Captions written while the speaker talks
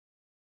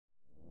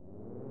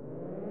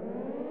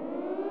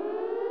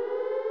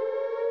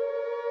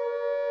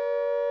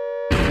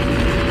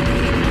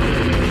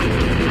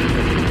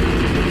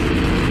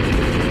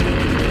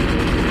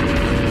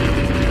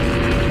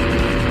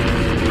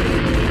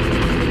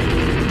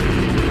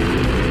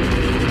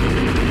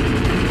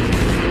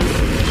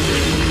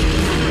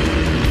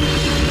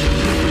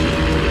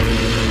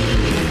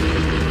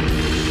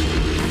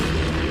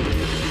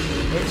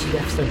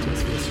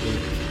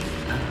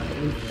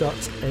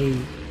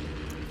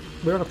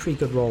we're on a pretty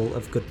good roll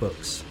of good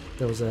books.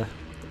 There was a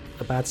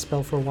bad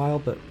spell for a while,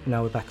 but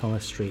now we're back on a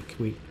streak.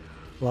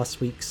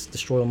 Last week's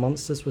Destroy All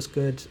Monsters was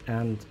good,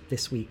 and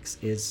this week's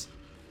is,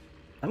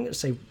 I'm going to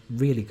say,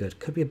 really good.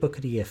 Could be a book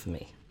of the year for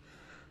me.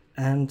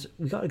 And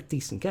we got a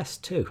decent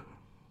guest too.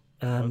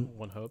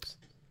 One hopes.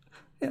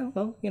 Yeah,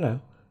 well,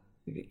 you're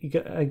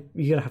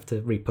gonna have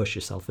to re-push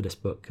yourself for this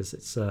book because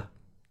it's a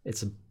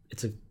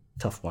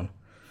tough one.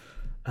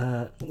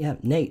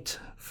 Nate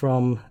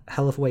from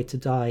Hell of a Way to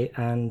Die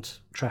and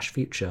Trash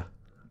Future.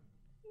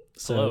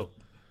 So Hello.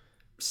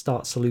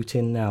 Start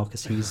saluting now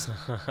because he's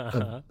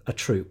a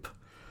troop.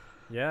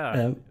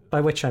 Yeah.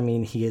 By which I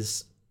mean he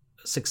is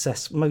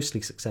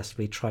mostly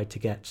successfully tried to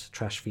get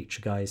Trash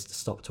Future guys to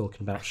stop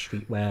talking about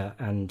streetwear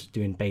and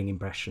doing Bane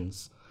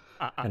impressions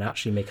and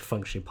actually make a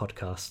functioning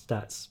podcast.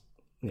 That's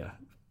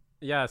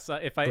Yeah, so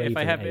if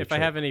I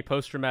have any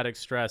post-traumatic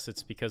stress,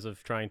 it's because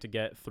of trying to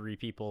get three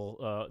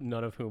people,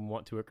 none of whom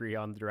want to agree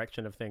on the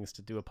direction of things,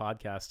 to do a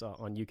podcast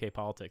on UK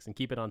politics and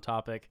keep it on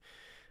topic.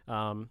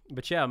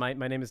 But yeah, my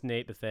name is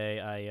Nate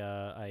Bethea.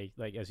 I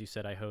like, as you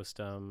said, I host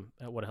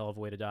What a Hell of a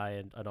Way to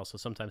Die and also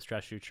sometimes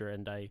Trash Future,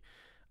 and I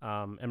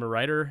am a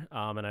writer,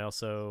 and I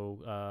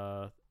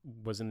also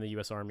was in the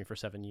U.S. Army for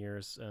 7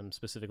 years.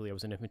 Specifically, I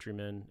was an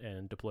infantryman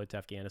and deployed to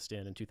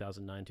Afghanistan in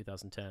 2009,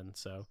 2010.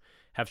 So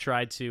have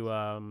tried to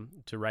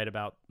write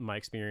about my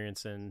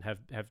experience and have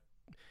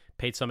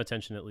paid some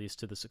attention at least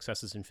to the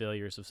successes and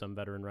failures of some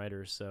veteran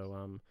writers.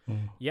 So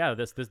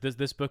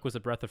this book was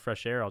a breath of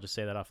fresh air. I'll just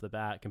say that off the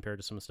bat compared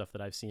to some of the stuff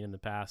that I've seen in the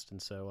past. And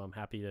so I'm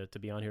happy to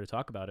be on here to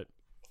talk about it.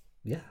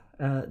 Yeah,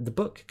 the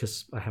book,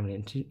 because I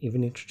haven't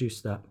even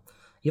introduced that.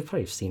 You've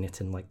probably seen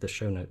it in like the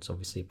show notes,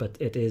 obviously, but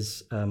it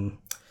is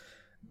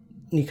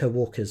Nico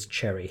Walker's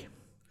Cherry,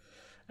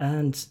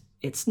 and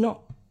it's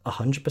not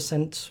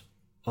 100%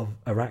 of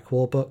Iraq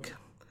War book.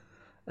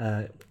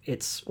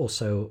 It's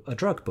also a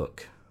drug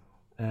book,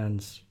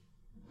 and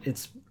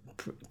it's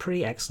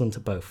pretty excellent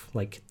at both.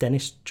 Like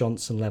Dennis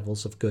Johnson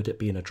levels of good at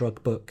being a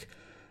drug book,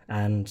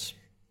 and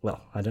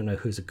well, I don't know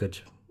who's a good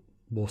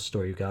war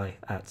story guy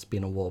at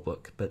being a war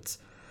book, but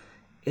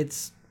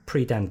it's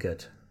pretty damn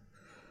good.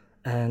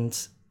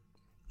 And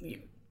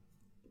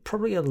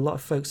probably a lot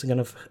of folks are going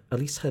to have at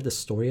least heard the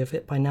story of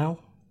it by now.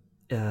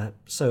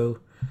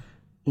 So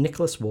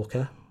Nicholas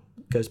Walker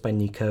goes by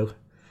Nico.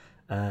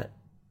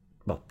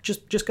 Well,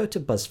 just go to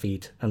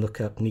BuzzFeed and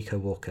look up Nico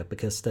Walker,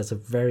 because there's a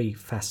very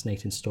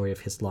fascinating story of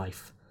his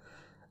life.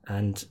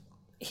 And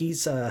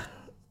he's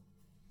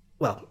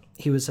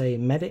he was a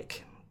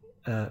medic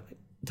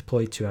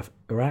deployed to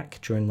Iraq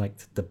during like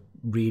the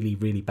really,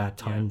 really bad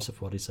times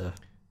of what is a...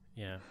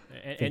 Yeah,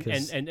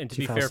 and to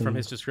be fair, from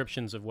his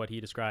descriptions of what he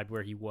described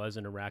where he was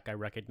in Iraq, I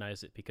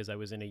recognized it because I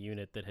was in a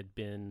unit that had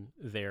been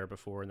there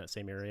before in that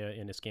same area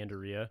in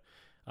Iskandariyah.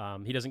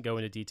 He doesn't go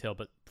into detail,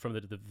 but from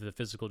the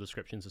physical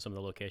descriptions of some of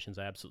the locations,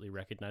 I absolutely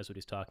recognize what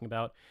he's talking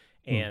about.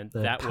 And the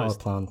that power was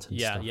plant and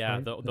stuff,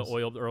 right? the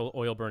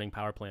oil burning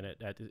power plant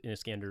in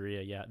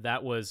Iskandariyah. Yeah,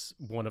 that was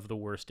one of the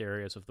worst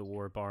areas of the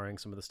war, barring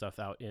some of the stuff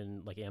out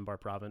in like Anbar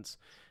province.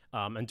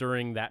 And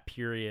during that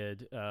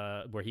period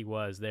where he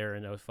was there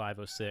in 05,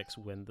 06,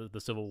 when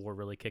the Civil War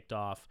really kicked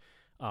off,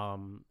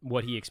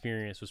 what he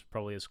experienced was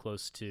probably as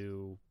close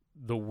to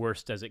the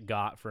worst as it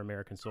got for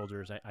American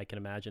soldiers, I can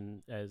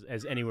imagine,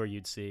 as anywhere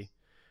you'd see.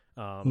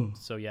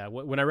 So yeah,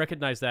 when I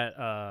recognized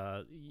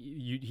that,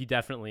 he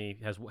definitely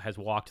has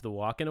walked the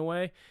walk in a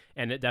way,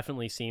 and it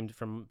definitely seemed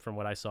from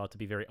what I saw to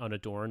be very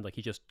unadorned. Like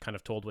he just kind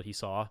of told what he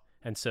saw,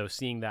 and so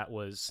seeing that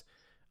was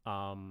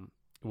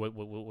what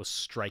was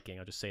striking.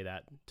 I'll just say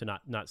that to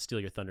not steal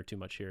your thunder too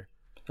much here.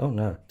 Oh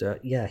no,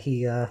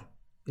 he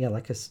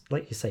like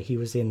you say, he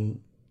was in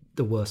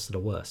the worst of the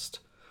worst.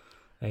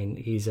 I mean,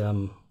 he's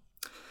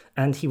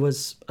and he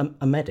was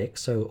a medic,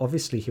 so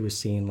obviously he was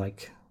seeing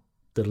like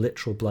the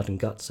literal blood and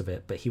guts of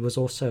it, but he was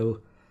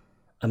also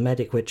a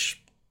medic,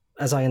 which,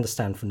 as I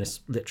understand from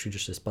this, literally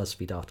just this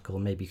BuzzFeed article,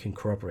 maybe you can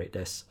corroborate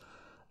this,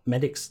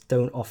 medics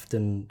don't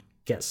often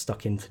get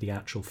stuck into the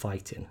actual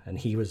fighting, and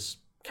he was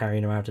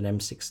carrying around an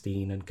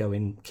M16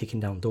 and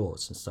kicking down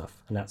doors and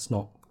stuff, and that's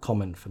not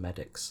common for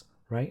medics,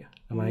 right?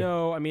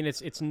 No, I mean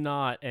it's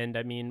not, and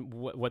I mean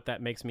what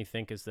that makes me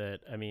think is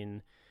that, I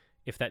mean,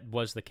 if that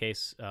was the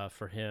case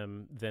for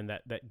him, then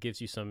that gives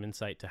you some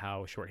insight to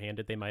how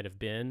shorthanded they might have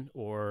been,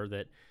 or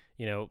that,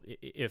 you know,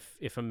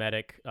 if a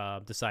medic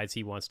decides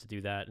he wants to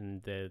do that,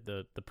 and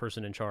the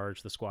person in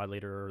charge, the squad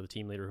leader or the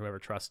team leader, whoever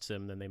trusts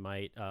him, then they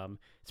might.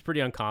 It's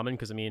pretty uncommon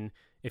because, I mean,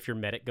 if your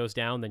medic goes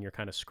down, then you're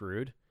kind of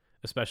screwed,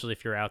 especially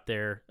if you're out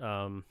there,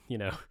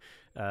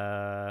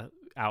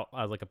 out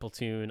like a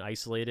platoon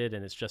isolated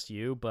and it's just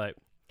you. But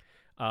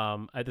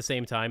at the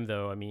same time,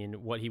 though, I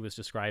mean, what he was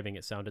describing,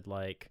 it sounded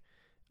like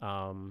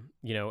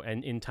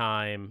And in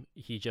time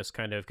he just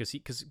kind of,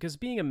 because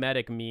being a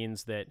medic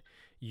means that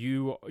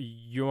your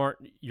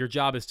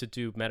job is to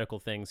do medical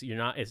things.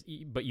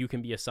 But you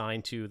can be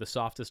assigned to the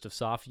softest of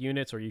soft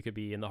units, or you could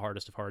be in the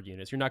hardest of hard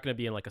units. You're not going to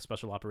be in like a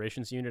special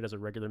operations unit as a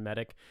regular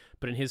medic.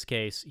 But in his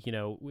case,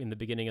 in the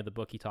beginning of the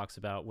book, he talks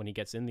about when he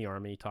gets in the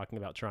Army, talking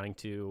about trying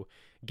to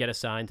get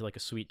assigned to like a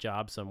sweet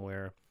job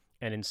somewhere.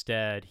 And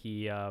instead,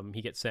 he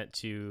gets sent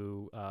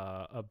to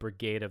a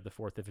brigade of the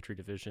 4th Infantry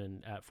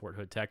Division at Fort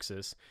Hood,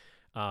 Texas.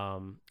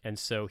 And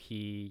so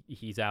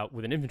he's out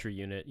with an infantry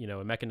unit,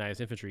 a mechanized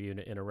infantry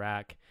unit in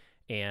Iraq,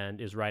 and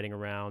is riding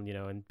around,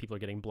 and people are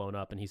getting blown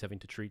up, and he's having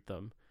to treat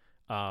them.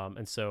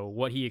 And so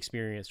what he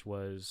experienced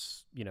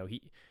was,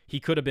 he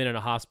could have been in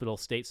a hospital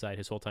stateside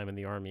his whole time in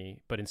the Army,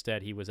 but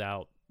instead he was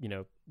out,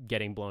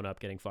 getting blown up,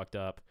 getting fucked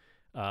up,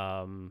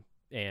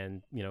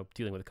 and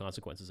dealing with the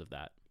consequences of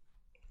that.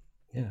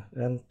 Yeah,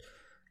 and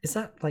is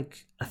that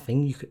like a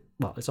thing you could?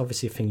 Well, it's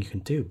obviously a thing you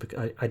can do, but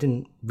I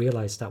didn't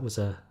realize that was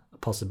a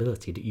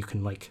possibility, that you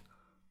can like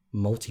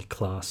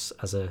multi-class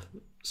as a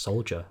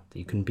soldier, that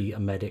you can be a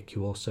medic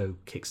who also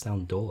kicks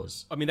down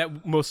doors. I mean,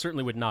 that most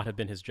certainly would not have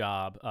been his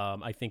job.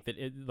 I think that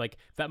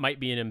that might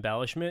be an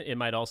embellishment. It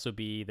might also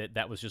be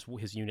that was just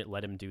his unit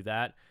let him do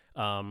that.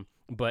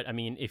 But I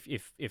mean,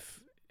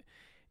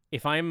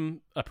 if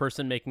I'm a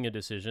person making a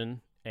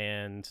decision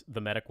and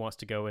the medic wants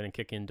to go in and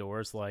kick in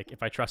doors, like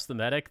if I trust the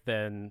medic,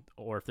 then,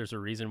 or if there's a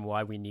reason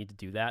why we need to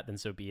do that, then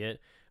so be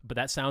it. But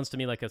that sounds to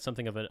me like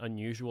something of an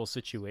unusual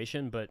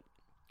situation, but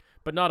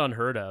not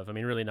unheard of. I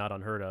mean, really not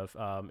unheard of.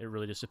 It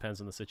really just depends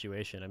on the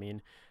situation. I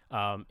mean,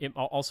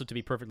 also, to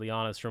be perfectly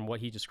honest, from what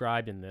he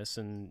described in this,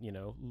 and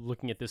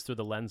looking at this through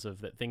the lens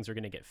of that things are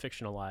going to get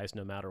fictionalized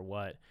no matter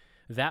what,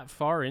 that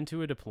far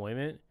into a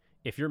deployment,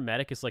 if your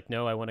medic is like,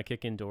 no, I want to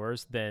kick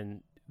indoors,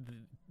 then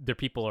the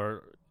people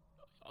are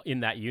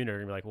in that unit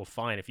and be like, well,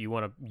 fine, if you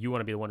want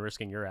to be the one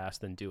risking your ass,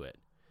 then do it.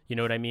 You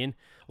know what I mean?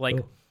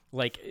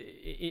 Like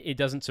it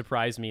doesn't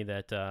surprise me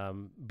that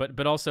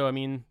but also, I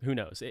mean, who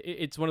knows?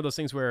 It's one of those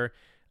things where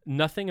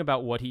nothing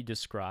about what he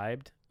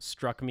described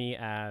struck me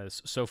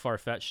as so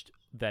far-fetched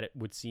that it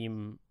would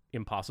seem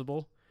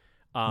impossible.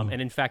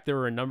 And in fact, there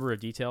were a number of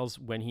details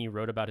when he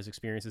wrote about his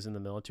experiences in the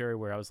military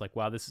where I was like,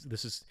 wow, this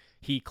is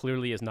he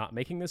clearly is not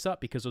making this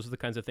up, because those are the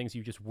kinds of things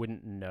you just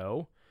wouldn't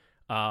know.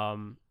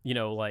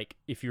 Like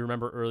if you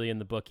remember early in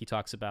the book, he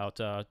talks about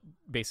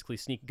basically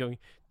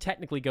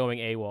technically going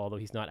AWOL, although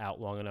he's not out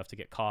long enough to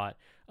get caught.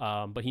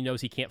 But he knows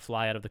he can't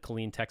fly out of the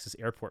Killeen, Texas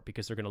airport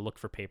because they're going to look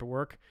for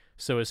paperwork.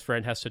 So his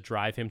friend has to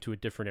drive him to a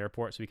different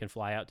airport so he can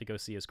fly out to go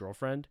see his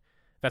girlfriend.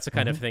 That's the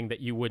kind of thing that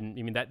you wouldn't,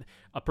 I mean, that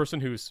a person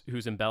who's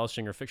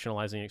embellishing or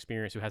fictionalizing an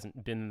experience, who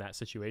hasn't been in that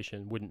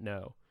situation, wouldn't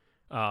know.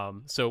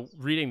 So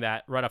reading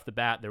that right off the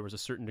bat, there was a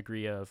certain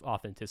degree of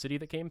authenticity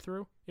that came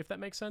through, if that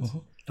makes sense.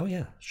 Oh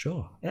yeah,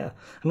 sure. Yeah.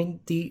 I mean,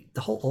 the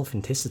whole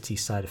authenticity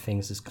side of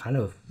things is kind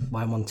of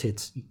why I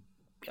wanted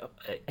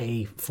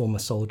a former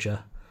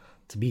soldier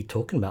to be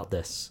talking about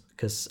this,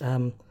 because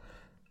I'm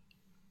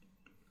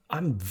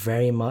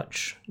very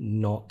much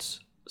not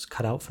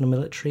cut out for the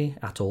military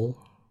at all.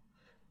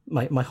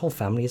 My whole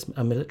family is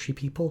military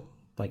people,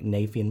 like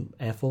Navy and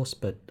Air Force,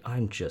 but I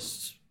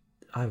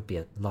would be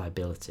a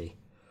liability.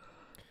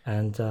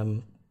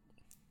 And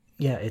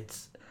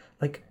it's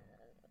like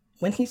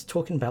when he's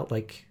talking about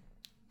like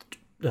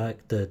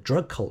the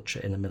drug culture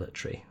in the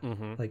military,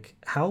 like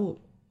how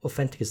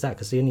authentic is that?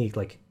 Because the only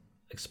like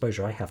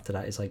exposure I have to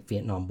that is like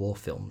Vietnam War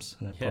films,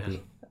 and they're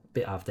probably a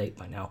bit out of date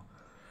by now.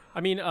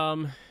 I mean,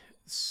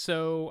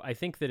 so I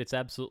think that it's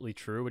absolutely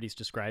true what he's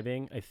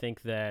describing. I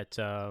think that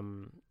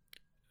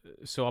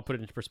so I'll put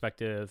it into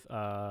perspective.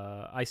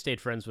 I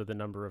stayed friends with a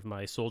number of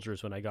my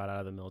soldiers when I got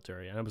out of the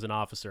military, and I was an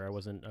officer. I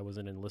wasn't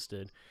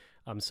enlisted.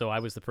 So I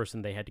was the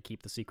person they had to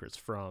keep the secrets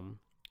from.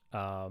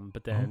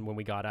 But then when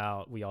we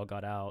all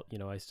got out,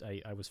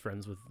 I was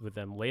friends with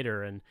them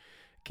later, and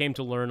came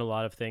to learn a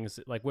lot of things.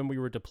 Like when we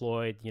were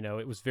deployed,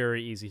 it was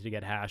very easy to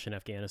get hash in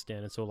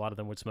Afghanistan. And so a lot of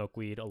them would smoke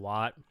weed a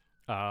lot.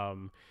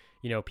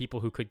 People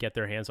who could get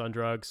their hands on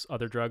drugs,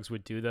 other drugs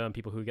would do them.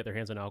 People who would get their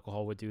hands on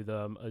alcohol would do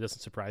them. It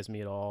doesn't surprise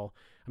me at all.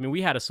 I mean,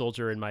 we had a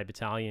soldier in my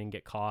battalion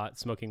get caught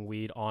smoking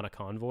weed on a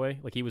convoy.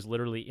 Like he was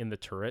literally in the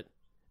turret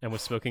and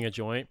was smoking a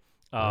joint.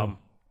 And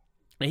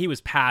he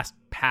was past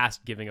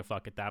giving a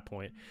fuck at that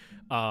point.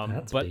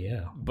 That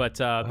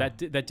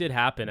did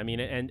happen. I mean,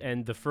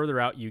 and the further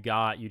out you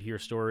got, you'd hear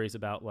stories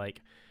about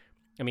like,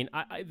 I mean,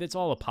 it's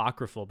all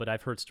apocryphal, but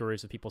I've heard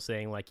stories of people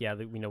saying like,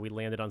 we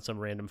landed on some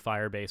random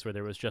fire base where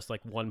there was just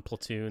like one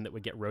platoon that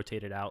would get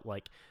rotated out.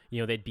 Like,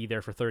 they'd be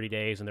there for 30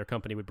 days and their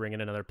company would bring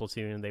in another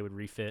platoon and they would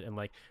refit. And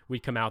like,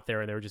 we'd come out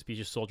there and there would just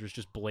be soldiers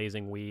just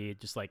blazing weed,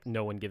 just like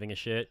no one giving a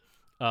shit.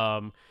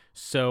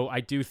 So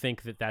I do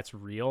think that that's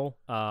real.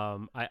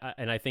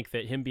 I think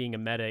that him being a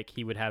medic,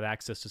 he would have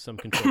access to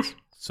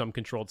some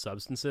controlled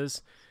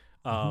substances.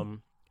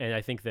 And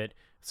I think that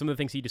some of the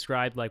things he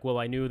described, like, well,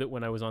 I knew that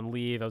when I was on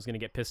leave, I was going to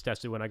get piss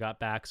tested when I got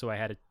back. So I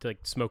had to like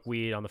smoke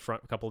weed on the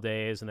front a couple of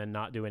days and then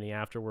not do any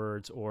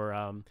afterwards,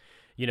 or,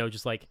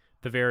 just like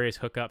the various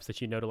hookups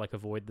that you know to like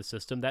avoid the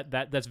system.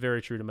 That's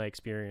very true to my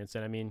experience.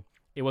 And I mean,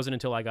 it wasn't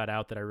until I got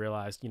out that I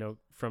realized, you know,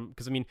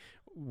 because I mean,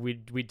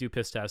 we'd do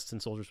piss tests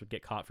and soldiers would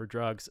get caught for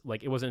drugs.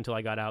 Like, it wasn't until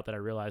I got out that I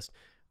realized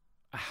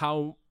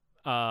how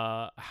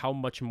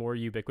much more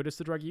ubiquitous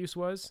the drug use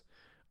was.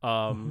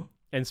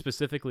 And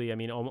specifically, I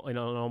mean, in an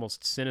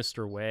almost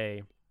sinister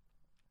way,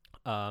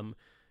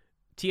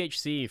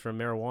 THC from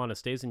marijuana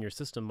stays in your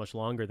system much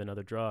longer than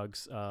other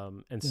drugs.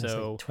 And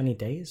so like 20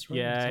 days, right?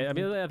 Yeah, I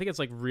mean, I think it's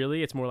like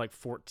it's more like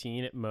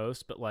 14 at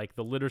most, but like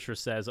the literature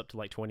says up to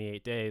like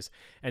 28 days.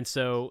 And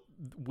so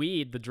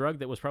weed, the drug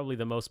that was probably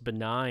the most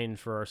benign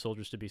for our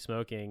soldiers to be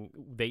smoking,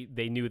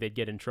 they knew they'd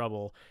get in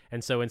trouble.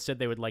 And so instead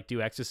they would like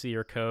do ecstasy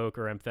or coke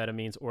or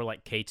amphetamines or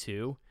like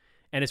K2.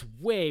 And it's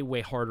way,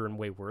 way harder and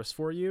way worse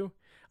for you.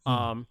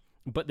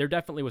 But there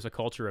definitely was a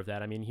culture of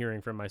that. I mean,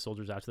 hearing from my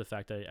soldiers after the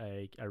fact,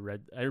 I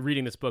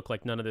reading this book,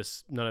 like none of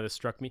this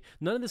struck me.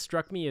 None of this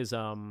struck me as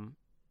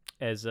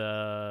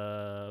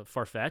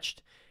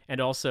far-fetched.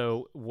 And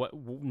also what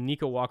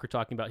Nico Walker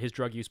talking about his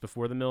drug use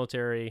before the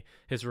military,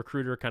 his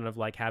recruiter kind of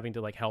like having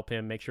to like help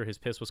him make sure his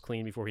piss was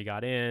clean before he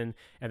got in,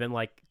 and then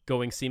like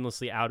going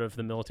seamlessly out of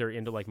the military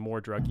into like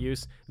more drug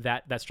use.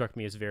 That struck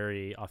me as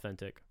very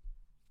authentic.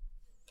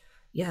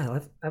 Yeah,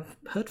 I've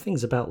heard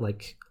things about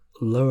like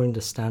lowering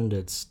the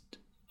standards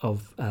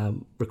of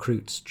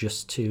recruits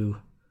just to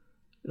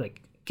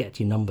like get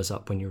your numbers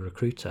up when you're a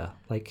recruiter.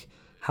 Like,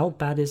 how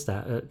bad is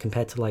that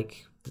compared to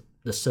like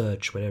the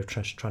surge where they were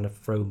trying to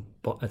throw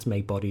as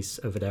many bodies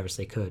over there as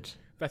they could?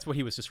 That's what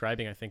he was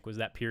describing, I think, was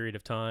that period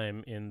of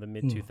time in the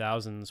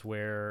mid-2000s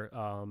where,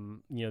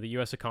 you know, the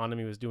U.S.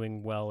 economy was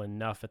doing well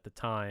enough at the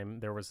time.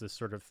 There was this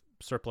sort of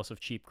surplus of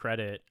cheap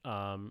credit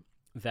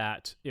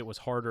that it was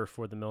harder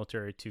for the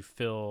military to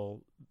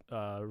fill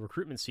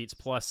recruitment seats.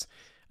 Plus,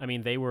 I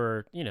mean, they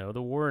were, you know,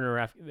 the war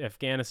in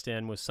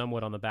Afghanistan was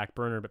somewhat on the back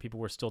burner, but people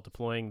were still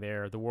deploying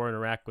there. The war in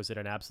Iraq was at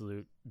an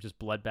absolute just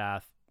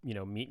bloodbath, you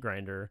know, meat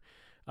grinder.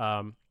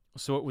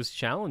 So it was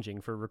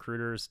challenging for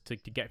recruiters to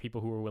get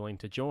people who were willing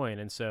to join.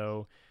 And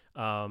so,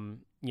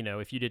 you know,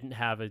 if you didn't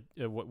have a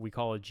what we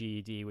call a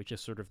GED, which is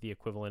sort of the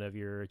equivalent of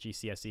your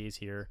GCSEs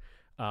here,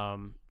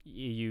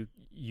 you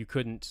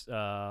couldn't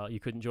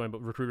join,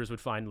 but recruiters would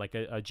find like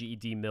a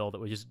GED mill that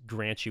would just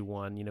grant you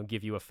one, you know,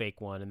 give you a fake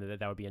one, and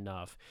that would be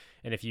enough.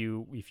 And if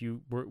you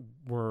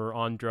were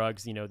on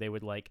drugs, you know, they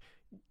would like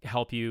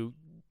help you,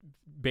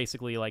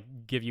 basically like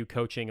give you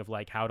coaching of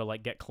like how to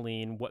like get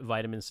clean, what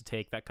vitamins to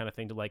take, that kind of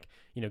thing, to like,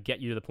 you know, get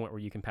you to the point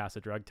where you can pass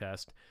a drug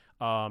test.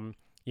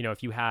 You know,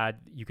 if you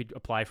could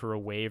apply for a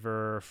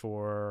waiver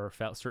for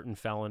certain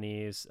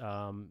felonies.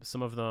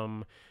 Some of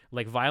them,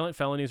 like violent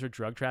felonies or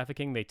drug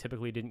trafficking, they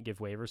typically didn't give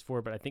waivers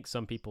for, but I think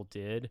some people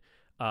did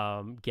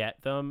get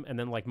them. And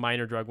then like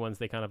minor drug ones,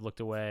 they kind of looked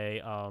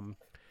away.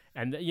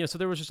 And, you know, so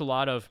there was just a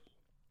lot of,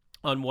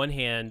 on one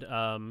hand,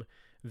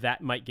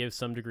 that might give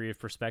some degree of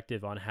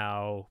perspective on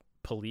how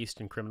policed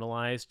and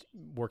criminalized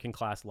working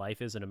class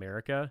life is in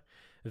America,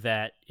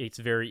 that it's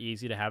very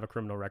easy to have a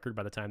criminal record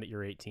by the time that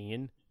you're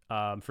 18.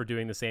 For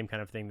doing the same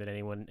kind of thing that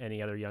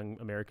any other young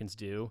Americans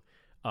do.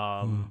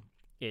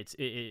 It's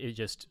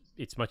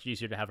much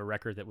easier to have a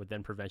record that would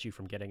then prevent you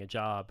from getting a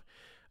job.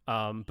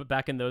 But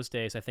back in those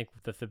days, I think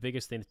the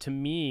biggest thing to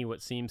me,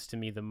 what seems to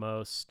me the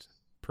most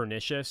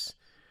pernicious,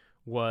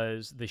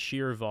 was the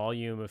sheer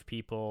volume of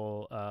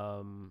people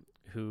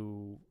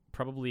who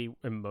probably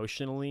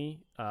emotionally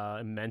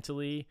and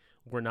mentally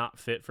were not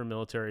fit for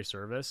military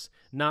service.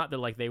 Not that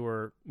like they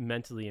were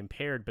mentally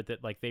impaired, but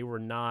that like they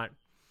weren't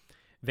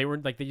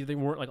like they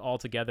weren't like all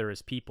together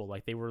as people.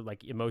 Like they were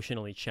like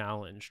emotionally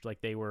challenged.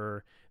 Like they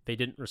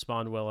didn't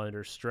respond well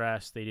under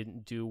stress. They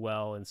didn't do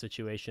well in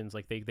situations.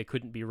 Like they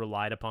couldn't be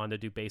relied upon to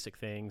do basic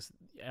things.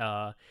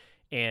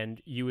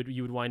 And you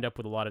would wind up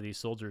with a lot of these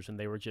soldiers, and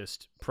they were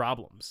just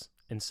problems.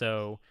 And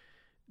so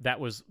that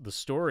was the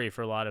story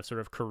for a lot of sort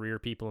of career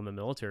people in the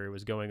military,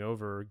 was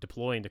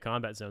deploying to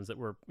combat zones that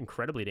were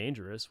incredibly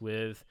dangerous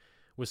with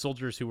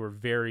soldiers who were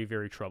very,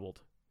 very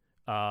troubled.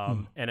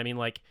 And I mean,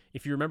 like,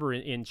 if you remember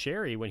in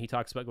Cherry, when he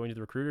talks about going to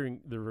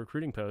the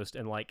recruiting post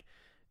and like,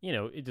 you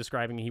know,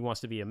 describing he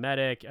wants to be a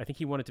medic, I think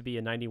he wanted to be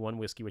a 91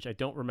 whiskey, which I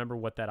don't remember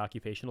what that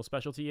occupational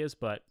specialty is,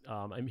 but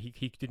I mean,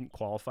 he didn't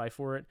qualify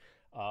for it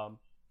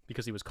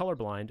because he was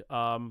colorblind.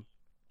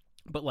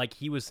 But like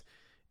he was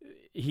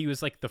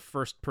like the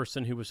first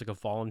person who was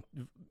like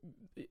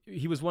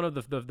he was one of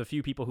the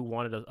few people who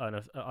wanted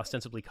an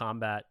ostensibly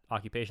combat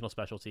occupational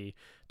specialty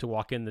to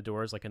walk in the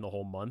doors like in the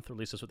whole month, or at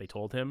least that's what they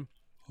told him.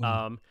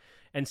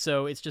 And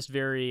so it's just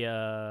very,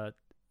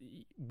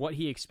 what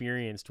he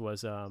experienced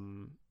was,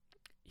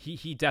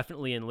 he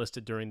definitely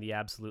enlisted during the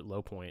absolute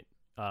low point.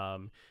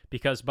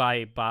 Because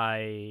by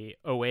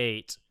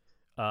 08,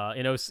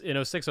 in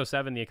 06,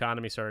 07, the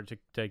economy started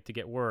to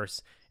get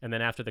worse. And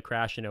then after the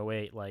crash in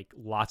 08, like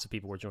lots of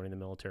people were joining the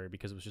military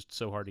because it was just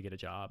so hard to get a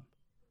job.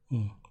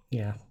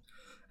 Yeah.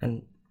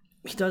 And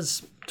he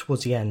does,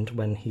 towards the end,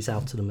 when he's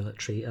out of the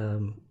military,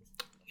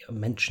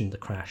 mention the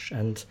crash.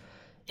 And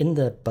in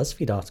the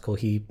BuzzFeed article,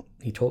 he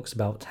talks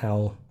about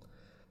how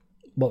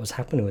what was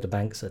happening with the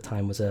banks at the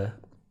time was a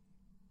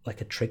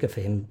trigger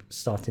for him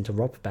starting to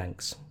rob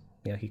banks.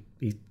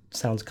 He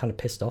sounds kind of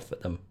pissed off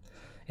at them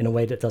in a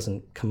way that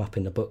doesn't come up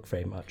in the book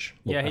very much.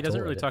 Yeah, he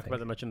doesn't really talk about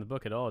that much in the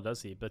book at all,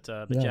 does he? But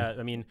yeah,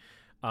 I mean,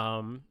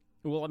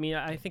 well, I mean,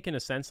 I think in a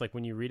sense, like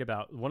when you read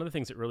about, one of the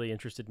things that really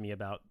interested me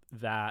about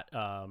that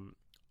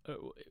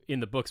in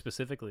the book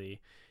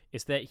specifically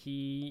is that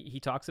he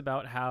talks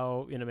about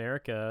how in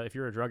America, if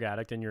you're a drug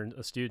addict and you're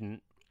a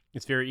student,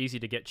 it's very easy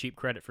to get cheap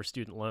credit for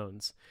student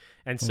loans.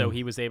 And so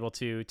he was able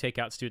to take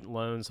out student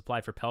loans,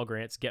 apply for Pell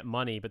Grants, get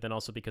money, but then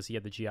also because he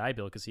had the GI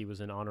Bill, because he was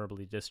an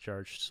honorably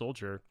discharged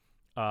soldier,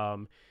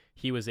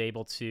 he was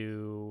able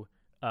to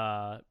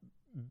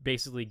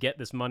basically get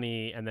this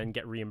money and then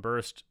get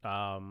reimbursed,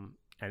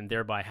 and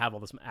thereby have all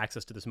this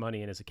access to this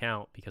money in his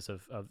account because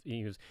of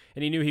he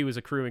knew he was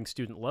accruing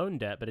student loan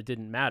debt, but it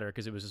didn't matter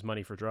because it was his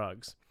money for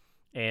drugs.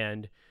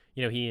 And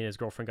he and his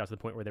girlfriend got to the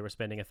point where they were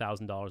spending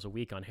 $1,000 a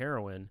week on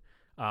heroin.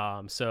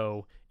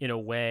 So in a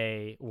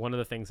way, one of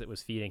the things that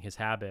was feeding his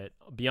habit,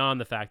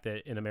 beyond the fact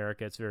that in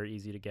America it's very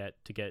easy to get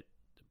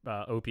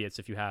opiates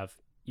if you have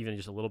even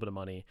just a little bit of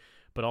money,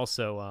 but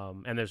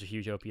also and there's a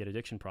huge opiate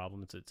addiction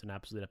problem. It's an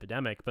absolute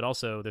epidemic, but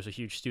also there's a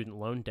huge student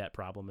loan debt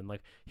problem, and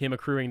like him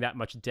accruing that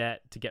much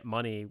debt to get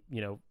money,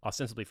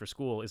 ostensibly for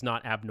school, is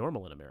not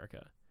abnormal in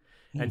America.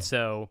 And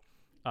so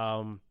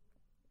I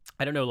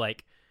don't know,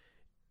 like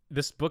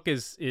this book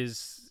is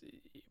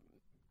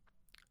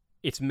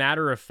it's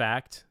matter of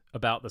fact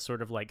about the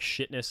sort of like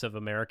shitness of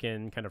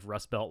American kind of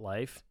Rust Belt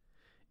life.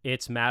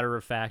 It's matter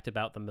of fact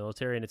about the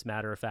military, and it's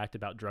matter of fact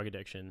about drug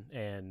addiction,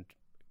 and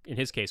in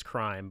his case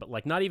crime, but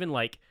like not even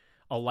like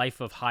a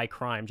life of high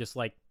crime, just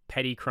like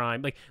petty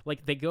crime.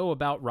 Like they go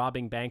about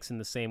robbing banks in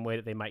the same way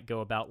that they might go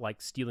about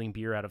like stealing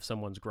beer out of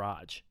someone's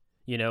garage.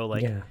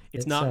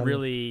 It's not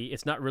really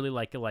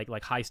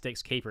like high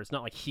stakes caper. It's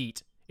not like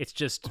Heat. It's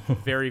just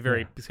very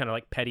it's kind of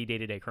like petty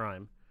day-to-day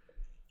crime.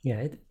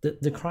 Yeah,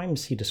 the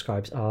crimes he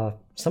describes are,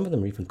 some of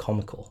them are even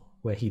comical,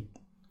 where he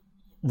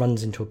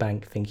runs into a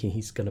bank thinking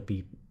he's going to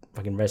be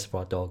fucking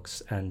Reservoir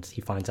Dogs, and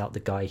he finds out the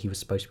guy he was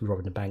supposed to be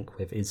robbing the bank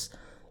with is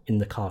in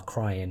the car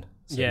crying.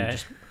 So he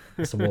just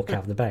has to walk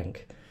out of the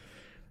bank.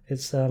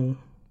 It's, the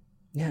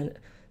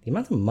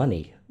amount of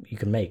money you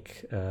can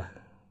make,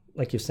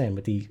 like you're saying,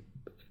 with the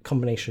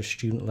combination of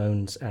student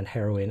loans and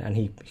heroin, and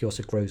he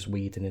also grows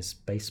weed in his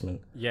basement.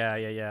 Yeah.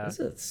 It's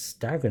a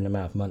staggering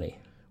amount of money.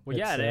 Well,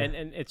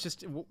 and it's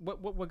just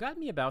what got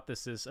me about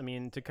this is, I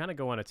mean, to kind of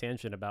go on a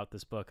tangent about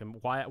this book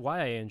and why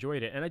I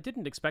enjoyed it, and I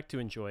didn't expect to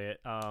enjoy it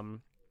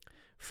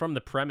from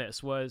the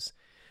premise was,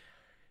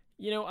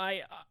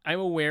 I'm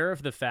aware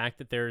of the fact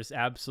that there's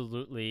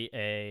absolutely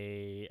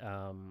a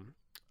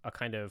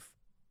kind of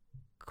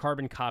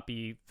carbon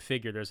copy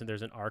figure. There's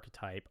an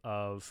archetype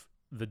of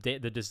the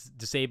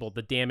disabled,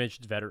 the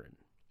damaged veteran.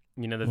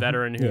 The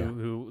veteran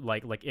who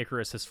like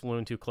Icarus has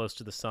flown too close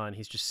to the sun.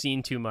 He's just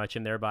seen too much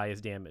and thereby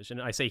is damaged.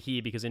 And I say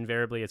he because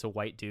invariably it's a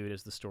white dude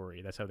as the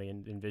story. That's how they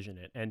envision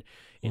it. And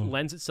it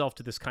lends itself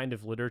to this kind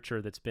of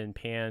literature that's been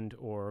panned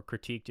or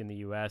critiqued in the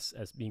U.S.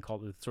 as being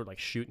called sort of like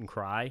shoot and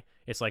cry.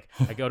 It's like,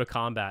 I go to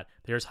combat.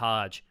 There's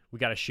Hodge. We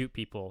got to shoot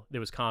people.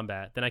 There was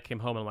combat. Then I came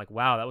home and I'm like,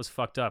 wow, that was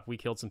fucked up. We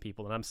killed some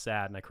people and I'm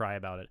sad and I cry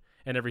about it.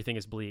 And everything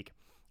is bleak.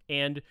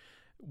 And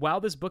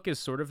while this book is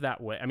sort of that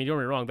way, I mean, don't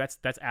get me wrong, that's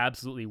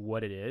absolutely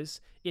what it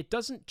is. It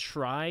doesn't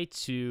try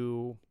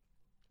to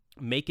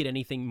make it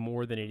anything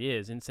more than it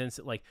is, in the sense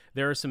that like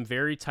there are some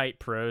very tight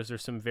prose,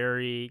 there's some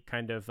very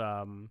kind of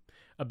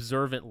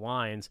observant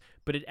lines,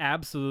 but it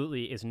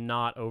absolutely is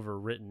not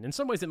overwritten. In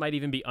some ways it might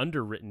even be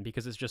underwritten,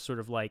 because it's just sort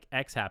of like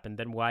X happened,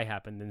 then Y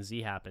happened, then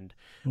Z happened.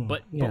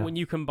 But when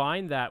you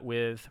combine that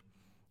with,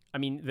 I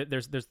mean,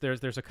 there's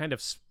a kind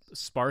of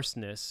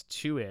sparseness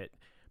to it,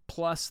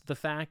 plus the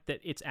fact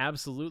that it's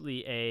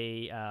absolutely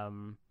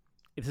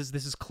this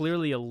is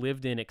clearly a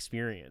lived-in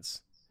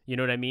experience. You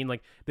know what I mean?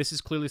 Like, this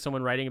is clearly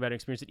someone writing about an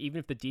experience that, even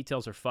if the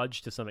details are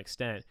fudged to some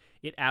extent,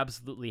 it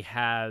absolutely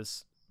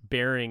has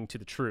bearing to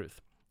the truth.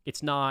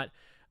 It's not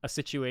a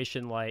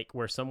situation like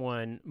where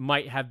someone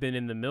might have been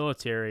in the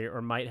military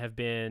or might have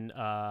been,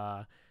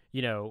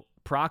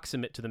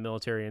 proximate to the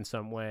military in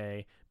some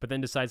way, but then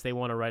decides they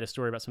want to write a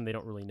story about something they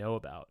don't really know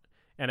about.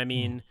 And I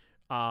mean,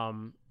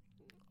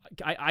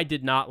 I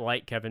did not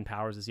like Kevin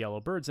Powers' Yellow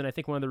Birds, and I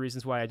think one of the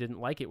reasons why I didn't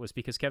like it was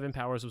because Kevin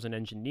Powers was an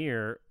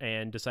engineer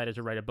and decided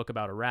to write a book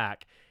about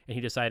Iraq, and he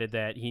decided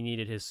that he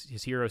needed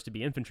his heroes to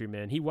be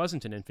infantrymen. He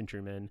wasn't an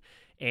infantryman,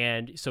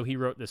 and so he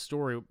wrote this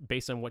story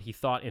based on what he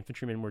thought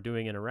infantrymen were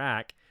doing in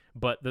Iraq,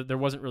 but there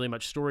wasn't really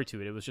much story to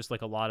it. It was just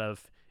like a lot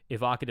of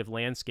evocative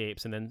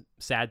landscapes, and then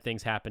sad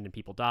things happened and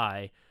people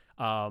die.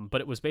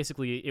 But it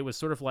was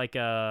sort of like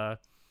a...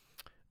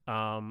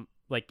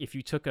 like if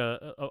you took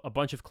a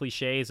bunch of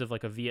cliches of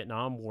like a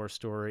Vietnam War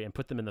story and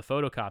put them in the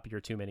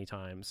photocopier too many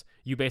times,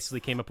 you basically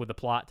came up with a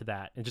plot to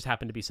that, and just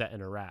happened to be set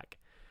in Iraq.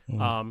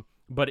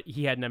 But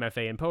he had an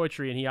MFA in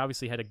poetry, and he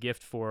obviously had a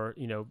gift for,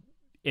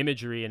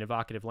 imagery and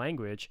evocative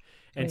language.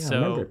 And I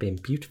remember it being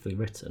beautifully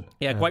written.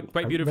 Yeah, quite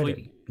beautifully. I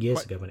read it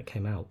years ago when it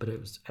came out, but it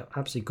was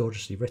absolutely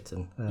gorgeously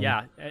written.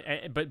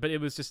 But it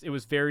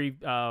was very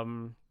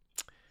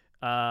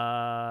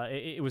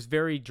it was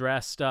very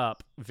dressed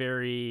up,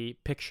 very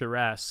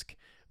picturesque,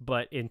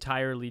 but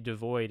entirely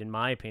devoid, in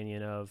my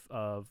opinion,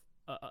 of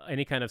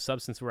any kind of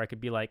substance where I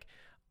could be like,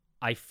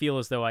 I feel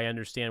as though I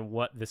understand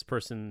what this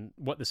person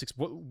lived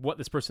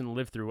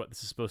through, what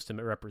this is supposed to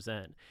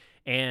represent.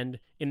 And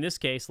in this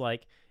case,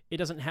 like, it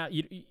doesn't have,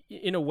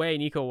 in a way,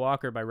 Nico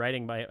Walker, by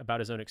writing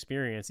about his own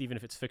experience, even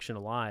if it's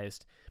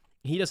fictionalized,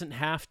 he doesn't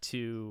have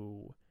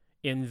to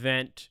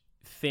invent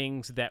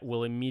things that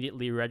will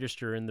immediately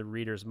register in the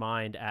reader's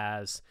mind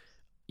as,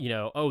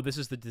 oh, this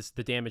is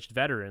the damaged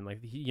veteran.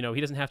 Like, he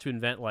doesn't have to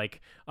invent,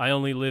 like, I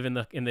only live in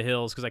the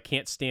hills because I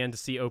can't stand to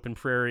see open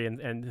prairie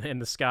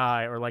and the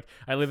sky, or like,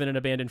 I live in an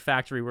abandoned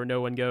factory where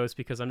no one goes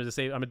because I'm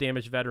a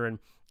damaged veteran.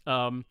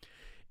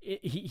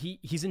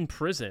 He's in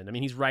prison. I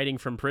mean, he's writing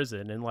from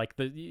prison, and like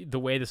the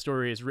way the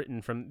story is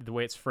written, from the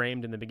way it's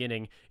framed in the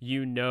beginning,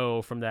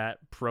 from that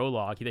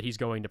prologue that he's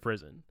going to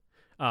prison.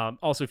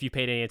 Also, if you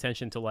paid any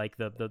attention to like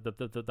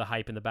the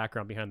hype in the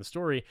background behind the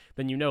story,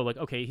 then like,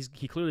 okay,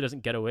 he clearly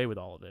doesn't get away with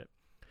all of it.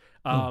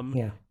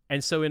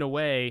 And so in a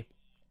way,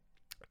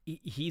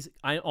 he's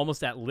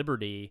almost at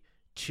liberty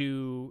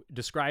to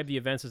describe the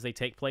events as they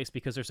take place,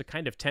 because there's a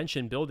kind of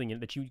tension building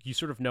in that you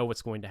sort of know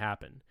what's going to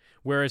happen.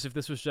 Whereas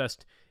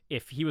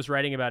if he was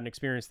writing about an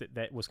experience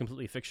that was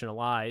completely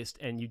fictionalized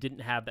and you didn't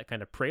have that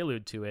kind of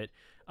prelude to it,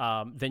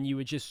 then you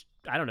would just,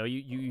 I don't know,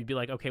 you'd be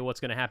like, okay, what's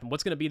going to happen?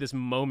 What's going to be this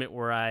moment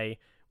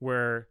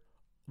where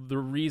the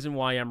reason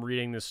why I'm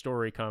reading this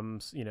story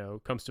comes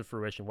to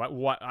fruition?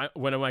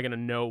 When am I going to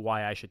know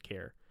why I should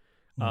care?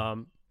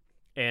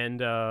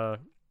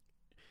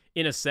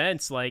 In a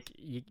sense, like,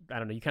 I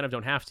don't know, you kind of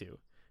don't have to,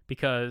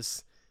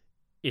 because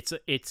it's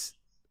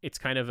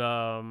kind of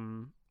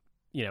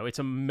it's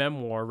a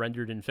memoir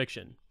rendered in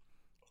fiction,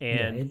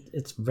 and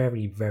it's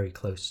very, very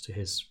close to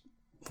his,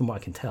 from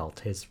what I can tell,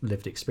 to his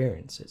lived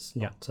experience. It's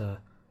not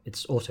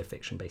it's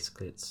autofiction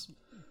basically.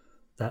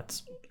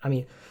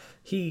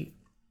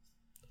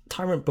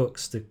 Tyrant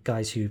Books, the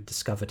guys who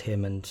discovered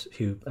him and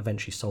who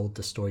eventually sold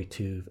the story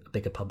to a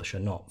bigger publisher,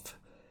 Knopf,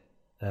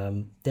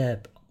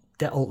 they're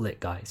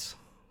alt-lit guys.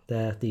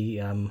 They're the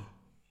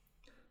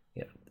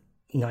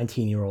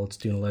 19-year-olds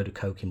doing a load of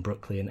coke in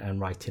Brooklyn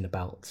and writing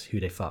about who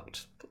they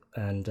fucked,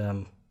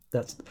 and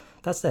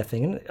that's their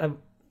thing. And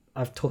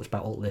I've talked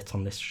about alt-lit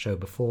on this show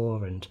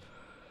before, and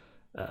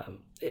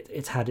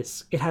it had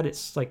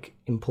its like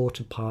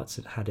important parts.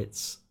 It had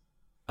its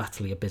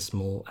utterly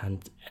abysmal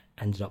and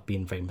ended up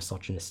being very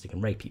misogynistic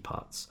and rapey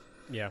parts.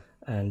 Yeah,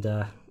 and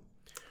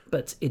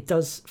but it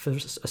does, for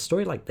a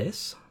story like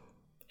this,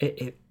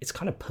 it's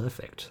kind of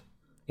perfect.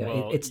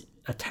 It's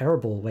a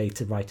terrible way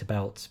to write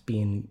about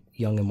being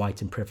young and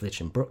white and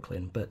privileged in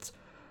Brooklyn, but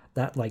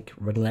that like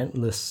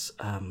relentless,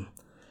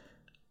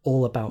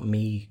 all about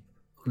me,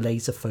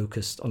 laser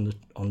focused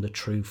on the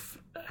truth,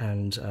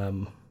 and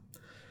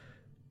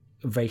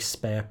very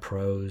spare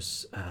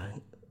prose.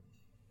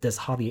 There's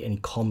hardly any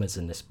commas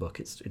in this book.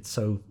 It's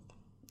so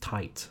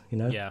tight,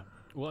 Yeah.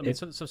 Well, I mean,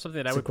 so something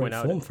that I would point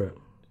out for it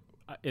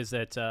is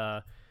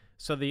that.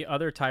 So the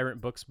other Tyrant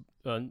Books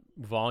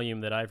volume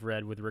that I've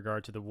read with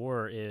regard to the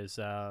war is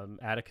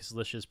Atticus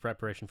Lish's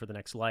Preparation for the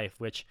Next Life,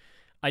 which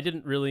I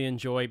didn't really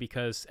enjoy,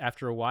 because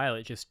after a while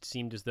it just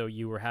seemed as though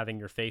you were having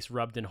your face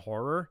rubbed in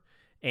horror.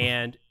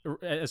 And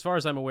as far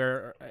as I'm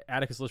aware,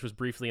 Atticus Lish was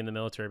briefly in the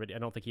military, but I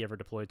don't think he ever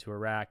deployed to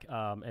Iraq.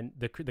 And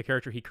the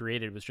character he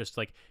created was just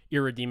like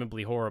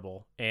irredeemably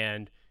horrible,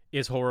 and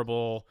is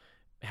horrible.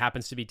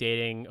 Happens to be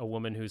dating a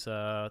woman who's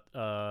an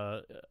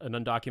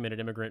undocumented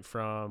immigrant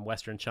from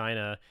Western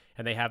China,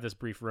 and they have this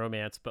brief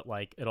romance, but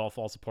like it all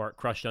falls apart,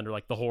 crushed under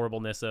like the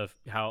horribleness of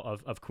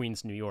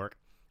Queens, New York.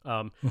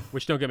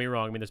 Which, don't get me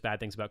wrong, I mean, there's bad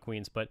things about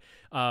Queens, but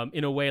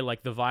in a way,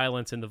 like the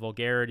violence and the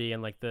vulgarity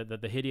and like the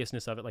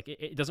hideousness of it, like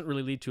it doesn't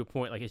really lead to a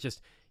point. Like, it's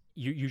just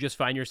you just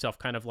find yourself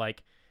kind of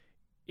like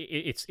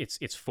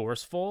it's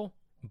forceful,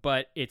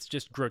 but it's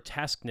just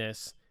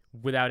grotesqueness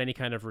without any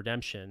kind of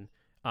redemption.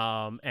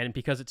 And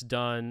because it's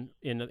done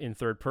in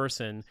third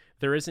person,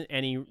 there isn't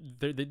any.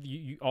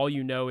 All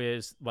you know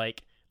is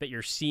like that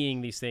you're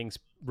seeing these things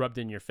rubbed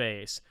in your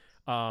face.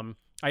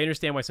 I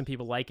understand why some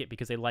people like it,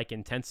 because they like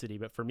intensity,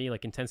 but for me,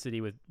 like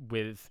intensity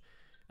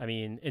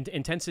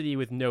intensity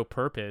with no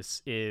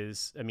purpose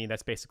is, I mean,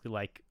 that's basically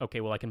like,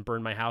 okay, well, I can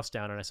burn my house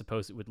down, and I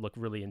suppose it would look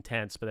really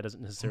intense, but that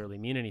doesn't necessarily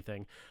mean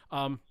anything.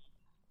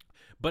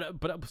 But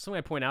something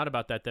I point out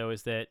about that though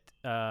is that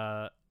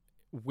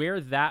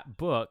where that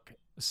book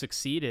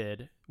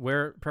succeeded,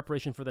 where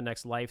Preparation for the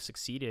Next Life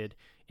succeeded,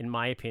 in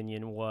my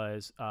opinion,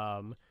 was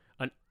a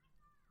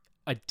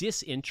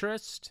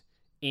disinterest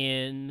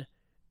in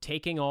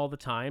taking all the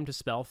time to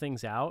spell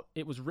things out.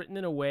 It was written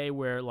in a way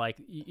where, like,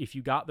 if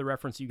you got the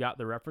reference, you got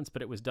the reference,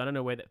 but it was done in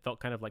a way that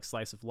felt kind of like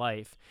slice of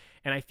life.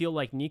 And I feel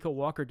like Nico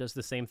Walker does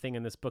the same thing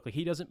in this book. Like,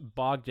 he doesn't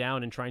bog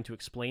down in trying to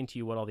explain to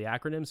you what all the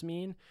acronyms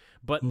mean,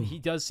 but he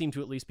does seem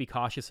to at least be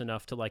cautious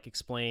enough to like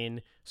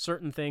explain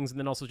certain things and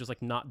then also just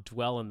like not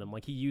dwell in them.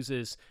 Like, he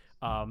uses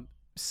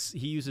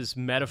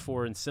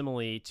metaphor and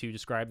simile to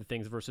describe the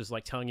things versus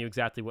like telling you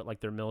exactly what like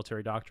their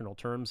military doctrinal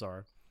terms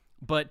are.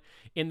 But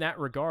in that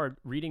regard,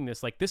 reading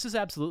this, like, this is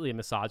absolutely a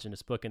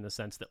misogynist book in the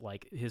sense that,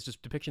 like, his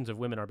just depictions of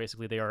women are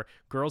basically, they are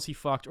girls he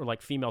fucked or,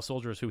 like, female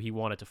soldiers who he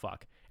wanted to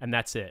fuck. And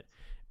that's it.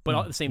 But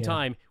at the same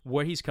time,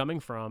 where he's coming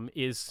from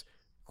is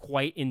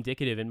quite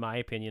indicative, in my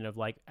opinion, of,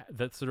 like,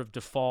 the sort of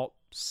default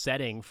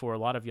setting for a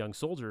lot of young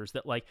soldiers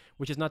that, like,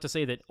 which is not to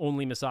say that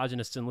only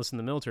misogynists enlist in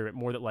the military, but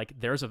more that, like,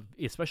 there's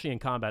especially in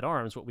combat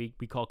arms, what we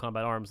call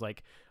combat arms,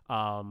 like,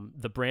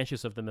 the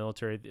branches of the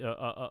military,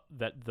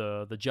 that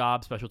the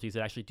job specialties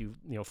that actually do,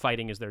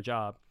 fighting is their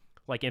job,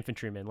 like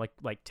infantrymen,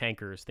 like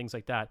tankers, things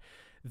like that.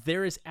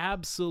 There is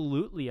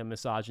absolutely a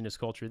misogynist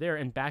culture there.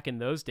 And back in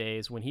those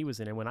days when he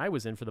was in, and when I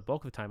was in, for the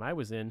bulk of the time I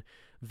was in,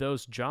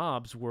 those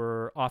jobs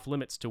were off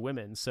limits to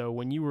women. So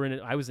when you were in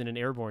it, I was in an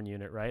airborne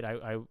unit, right?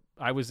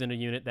 I was in a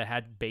unit that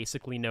had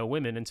basically no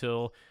women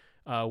until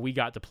we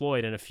got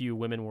deployed, and a few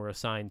women were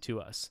assigned to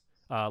us,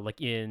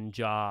 like in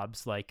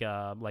jobs, like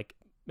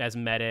as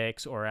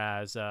medics or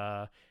as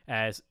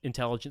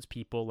intelligence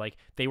people. Like,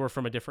 they were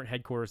from a different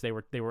headquarters. They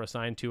were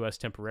assigned to us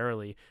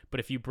temporarily. But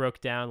if you broke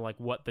down like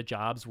what the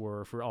jobs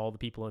were for all the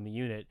people in the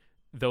unit,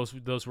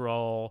 those were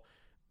all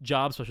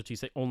job specialties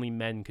that only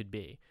men could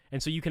be.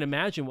 And so you can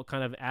imagine what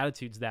kind of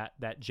attitudes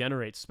that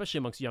generates, especially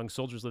amongst young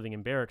soldiers living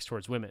in barracks,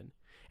 towards women.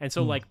 And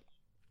so like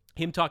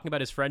him talking about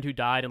his friend who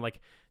died, and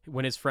like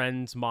when his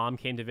friend's mom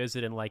came to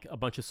visit and like a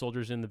bunch of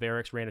soldiers in the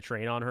barracks ran a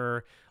train on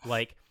her,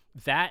 like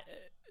that.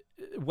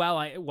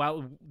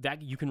 While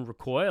that you can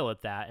recoil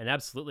at that, and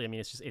absolutely, I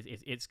mean, it's just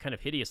it's kind of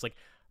hideous. Like,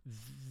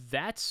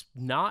 that's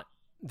not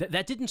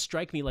that didn't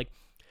strike me. Like,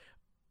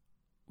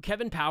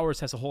 Kevin Powers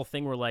has a whole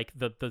thing where like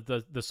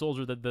the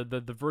soldier,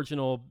 the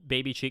virginal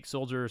baby cheek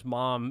soldier's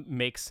mom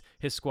makes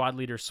his squad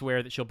leader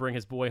swear that she'll bring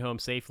his boy home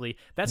safely.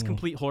 That's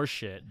complete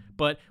horseshit.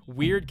 But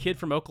weird kid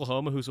from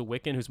Oklahoma who's a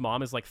Wiccan, whose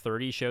mom is like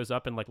 30, shows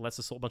up and like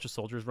lets a bunch of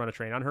soldiers run a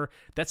train on her.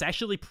 That's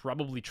actually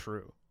probably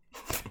true.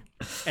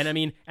 And I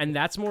mean, and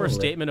that's more a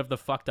statement of the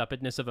fucked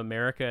upness of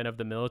America and of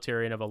the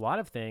military and of a lot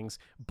of things.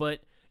 But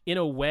in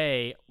a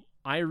way,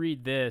 I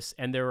read this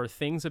and there are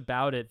things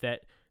about it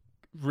that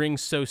ring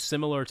so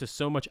similar to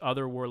so much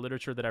other war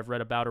literature that I've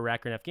read about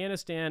Iraq and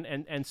Afghanistan,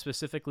 and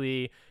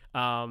specifically,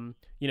 I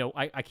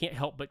can't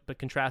help but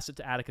contrast it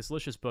to Atticus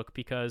Lish's book,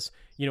 because,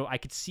 I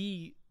could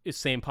see the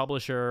same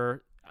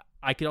publisher.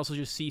 I could also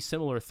just see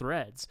similar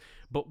threads.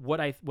 But what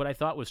I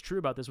thought was true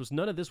about this was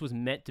none of this was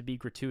meant to be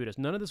gratuitous.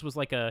 None of this was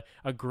like a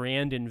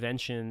grand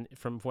invention,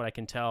 from what I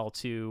can tell,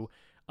 to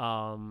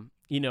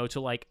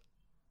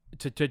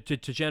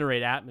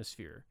generate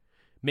atmosphere.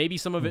 Maybe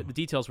some of it, the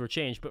details were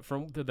changed, but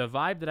from the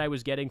vibe that I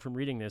was getting from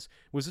reading this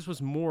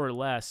was more or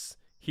less,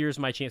 here's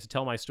my chance to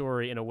tell my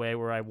story in a way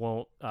where I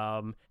won't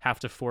have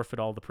to forfeit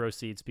all the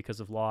proceeds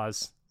because of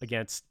laws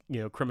against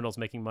criminals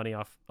making money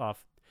off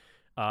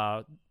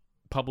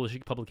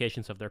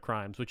publications of their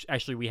crimes, which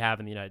actually we have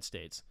in the United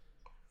States.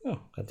 Oh,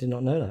 I did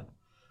not know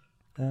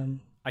that.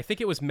 I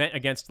think it was meant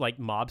against like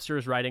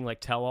mobsters writing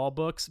like tell-all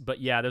books, but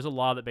yeah, there's a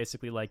law that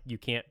basically like you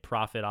can't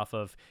profit off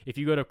of, if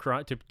you go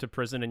to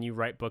prison and you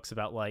write books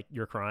about like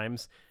your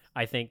crimes.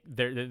 I think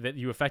that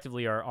you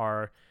effectively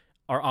are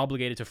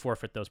obligated to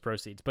forfeit those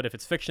proceeds. But if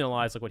it's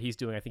fictionalized like what he's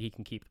doing, I think he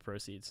can keep the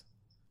proceeds.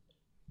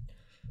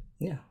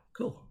 Yeah,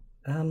 cool.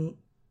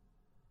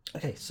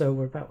 Okay, so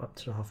we're about up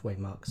to the halfway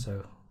mark,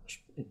 so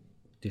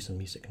do some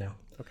music now.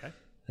 Okay.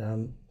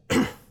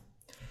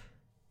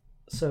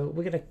 So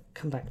we're going to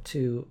come back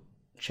to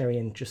Cherry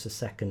in just a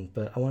second,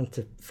 but I wanted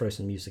to throw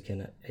some music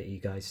in at you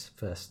guys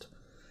first.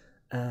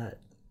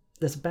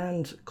 There's a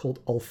band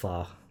called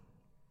Ulfar.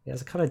 It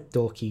has a kind of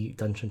dorky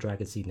Dungeons &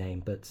 Dragons-y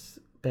name, but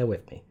bear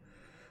with me.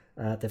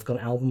 They've got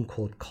an album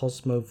called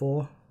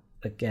Cosmovore.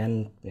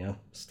 Again,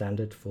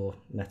 standard for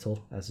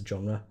metal as a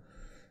genre.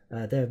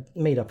 They're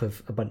made up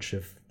of a bunch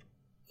of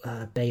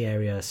Bay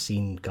Area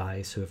scene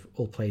guys who have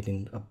all played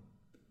in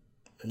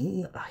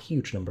a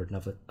huge number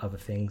of other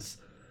things.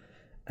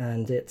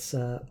 And it's...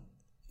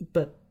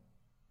 but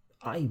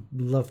I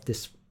love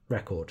this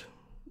record.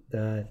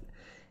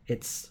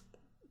 It's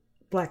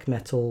black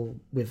metal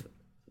with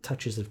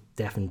touches of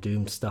death and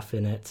doom stuff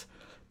in it,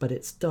 but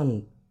it's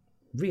done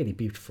really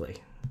beautifully.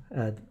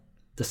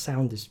 The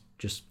sound is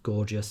just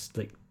gorgeous.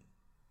 Like,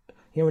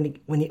 when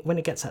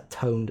it gets that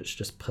tone that's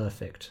just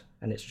perfect,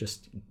 and it's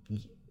just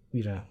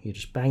you're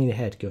just banging your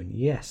head going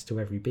yes to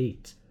every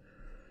beat.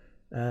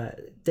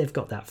 They've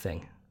got that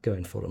thing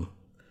going for them.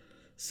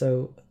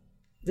 So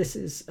this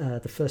is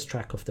the first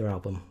track off their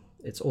album.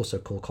 It's also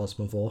called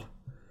Cosmovore,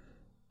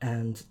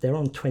 and they're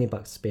on 20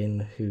 Bucks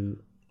Spin, who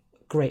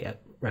great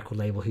record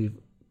label who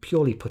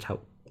purely put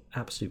out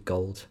absolute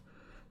gold.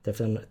 They've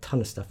done a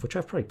ton of stuff, which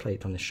I've probably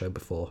played on this show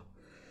before.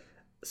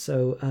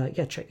 So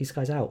yeah, check these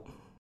guys out.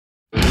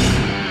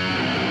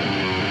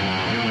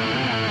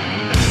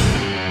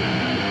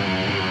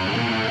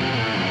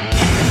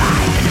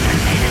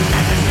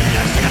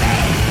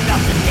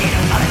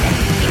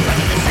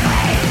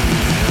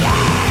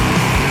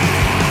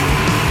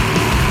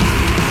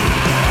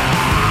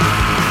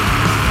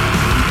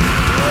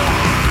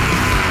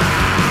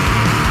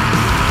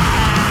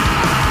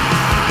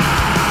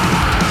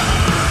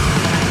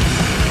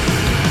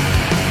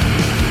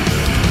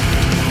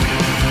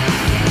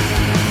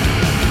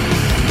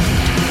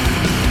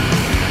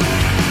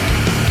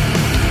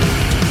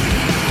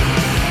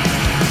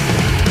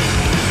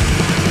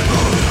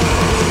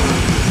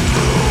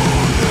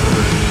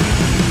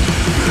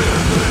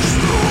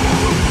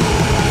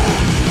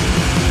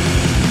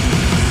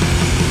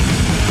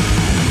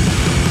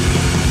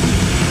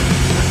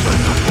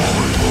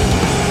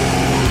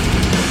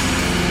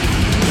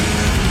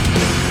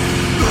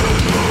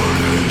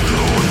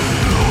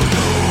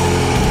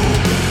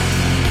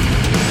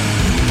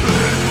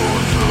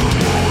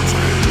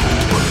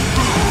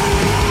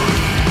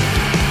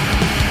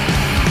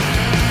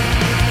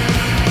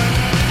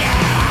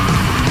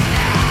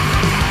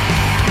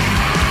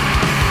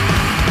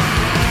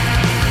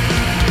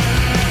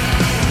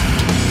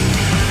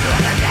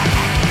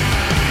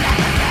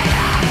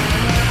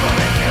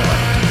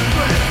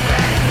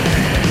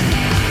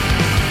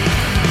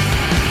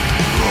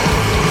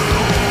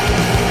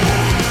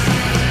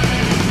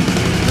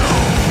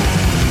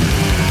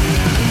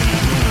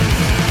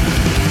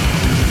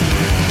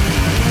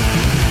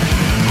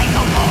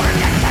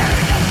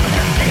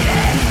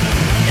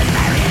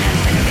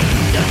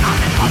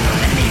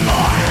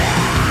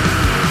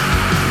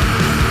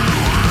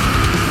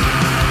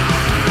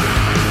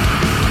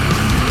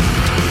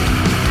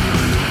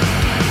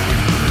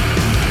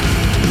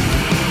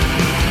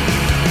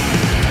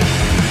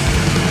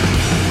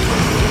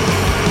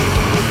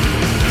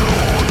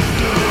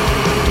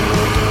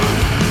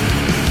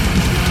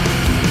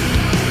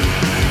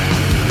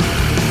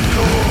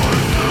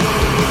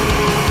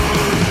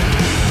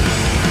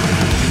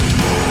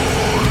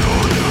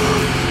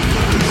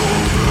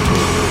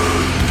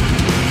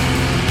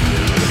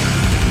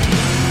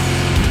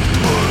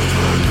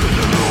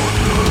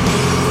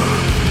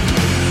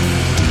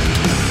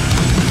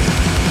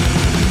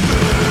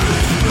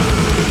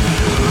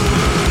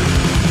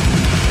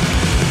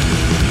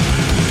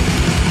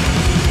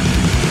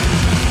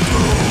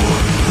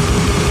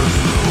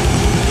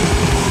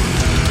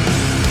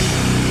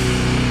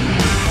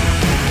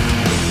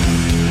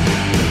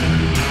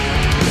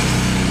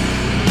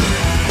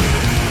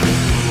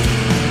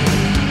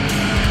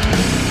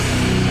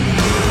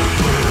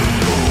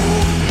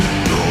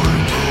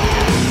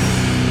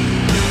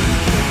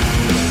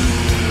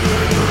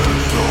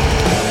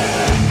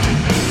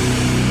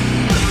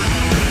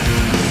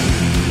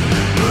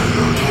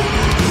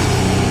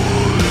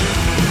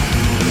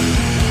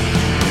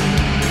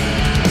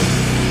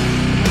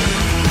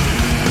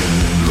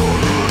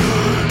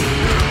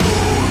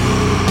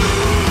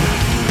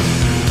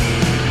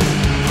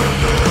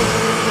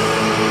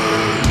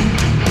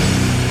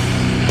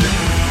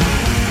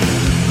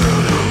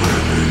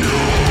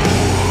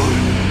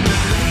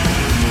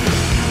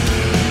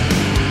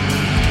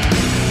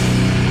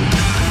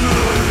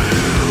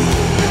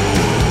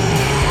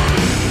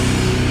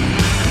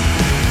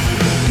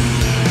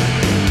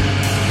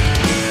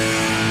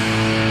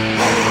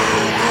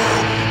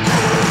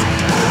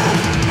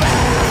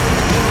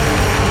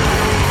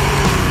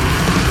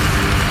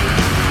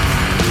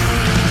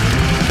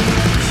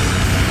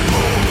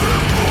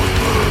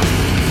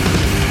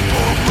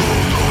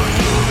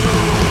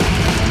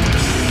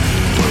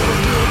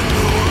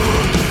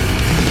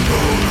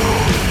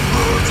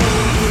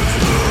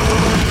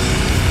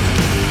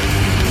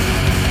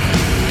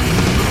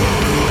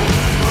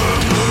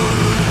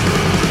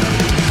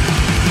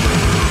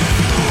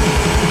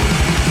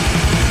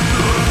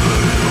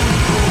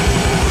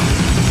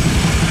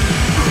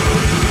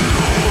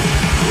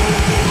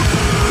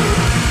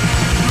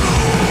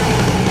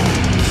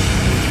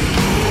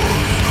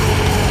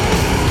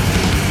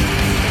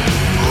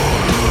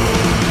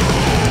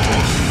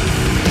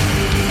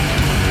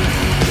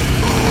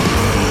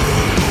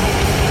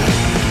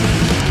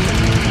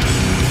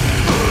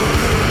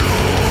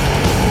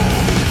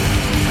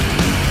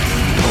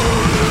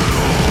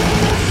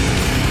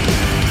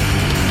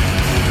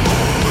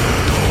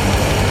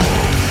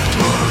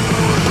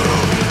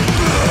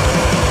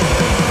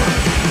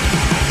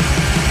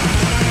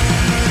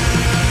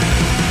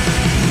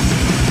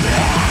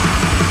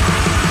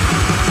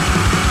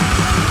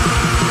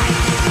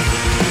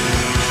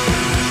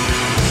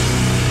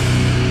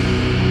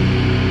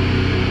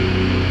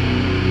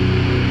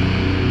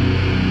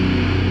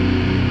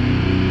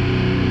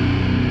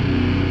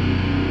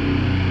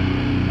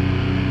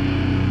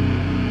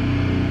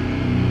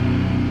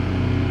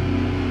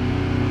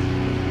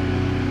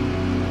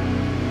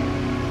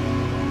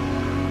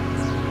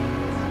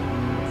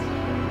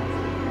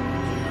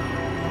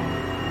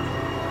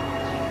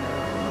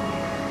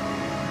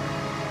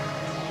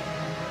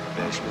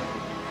 punishment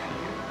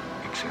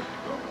except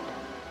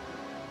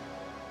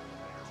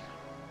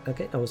go.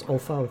 Okay, that was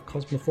Ulfar with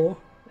Cosmophore,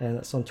 and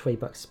that's on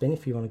 $20 spin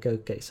if you want to go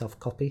get yourself a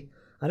copy.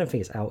 I don't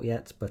think it's out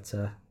yet, but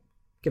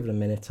give it a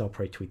minute. I'll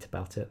probably tweet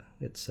about it.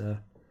 It's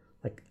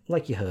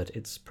like you heard,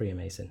 it's pretty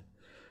amazing.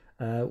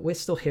 We're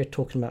still here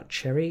talking about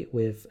Cherry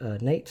with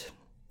Nate,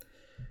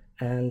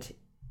 and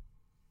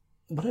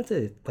one of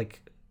the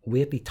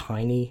weirdly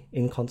tiny,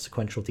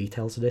 inconsequential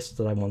details of this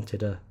that I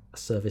wanted a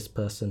service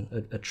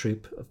person, a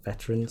troop of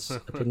veterans'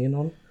 opinion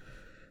on,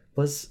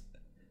 was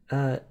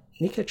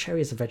Nico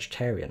Cherry is a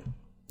vegetarian.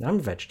 I'm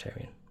a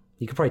vegetarian.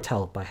 You can probably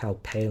tell by how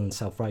pale and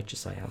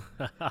self-righteous I am.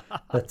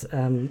 But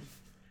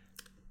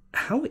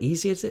how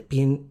easy is it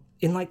being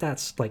in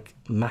that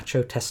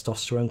macho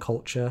testosterone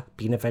culture,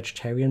 being a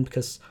vegetarian?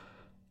 Because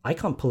I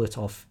can't pull it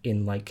off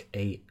in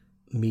a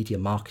media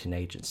marketing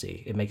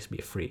agency. It makes me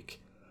a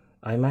freak.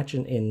 I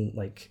imagine in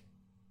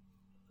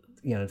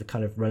the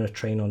kind of run a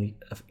train on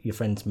your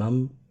friend's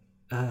mum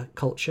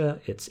culture,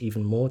 it's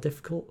even more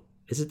difficult.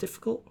 Is it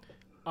difficult?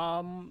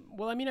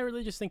 Well, I mean, I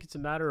really just think it's a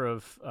matter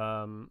of,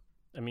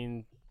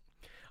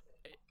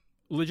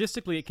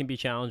 logistically it can be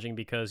challenging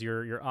because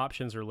your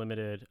options are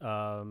limited.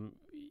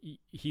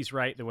 He's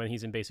right that when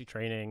he's in basic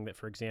training, that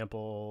for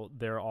example,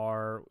 there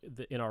are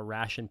in our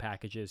ration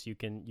packages you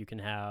can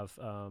have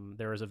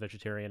there is a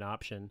vegetarian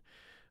option.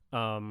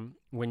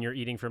 When you're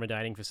eating from a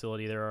dining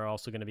facility, there are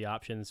also going to be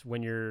options.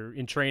 When you're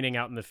in training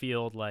out in the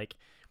field,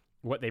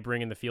 what they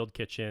bring in the field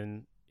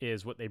kitchen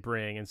is what they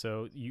bring, and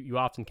so you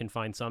often can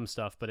find some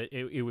stuff, but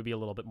it would be a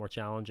little bit more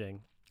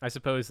challenging. I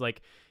suppose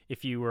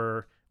if you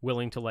were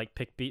willing to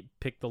pick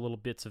the little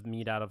bits of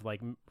meat out of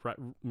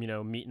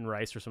meat and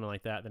rice or something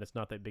like that, then it's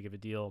not that big of a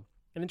deal.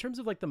 And in terms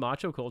of the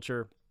macho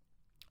culture,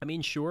 I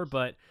mean, sure,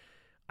 but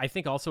I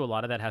think also a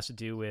lot of that has to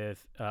do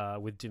with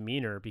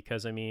demeanor,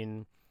 because I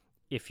mean,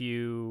 if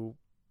you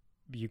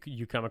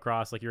come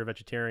across you're a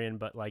vegetarian,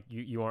 but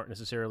you aren't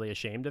necessarily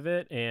ashamed of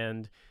it,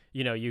 and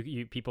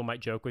you people might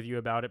joke with you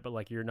about it,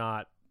 but you're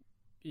not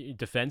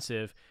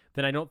defensive,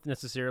 then I don't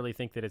necessarily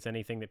think that it's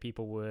anything that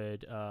people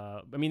would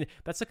I mean,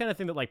 that's the kind of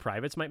thing that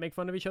privates might make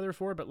fun of each other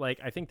for, but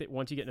I think that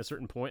once you get in a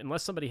certain point,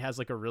 unless somebody has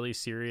a really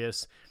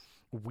serious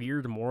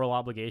weird moral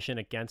obligation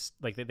against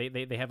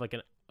they have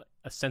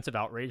a sense of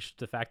outrage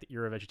to the fact that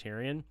you're a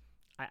vegetarian,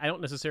 I don't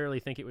necessarily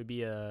think it would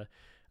be a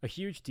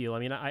huge deal. I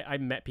mean, I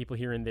met people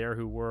here and there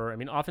who were, I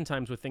mean,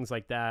 oftentimes with things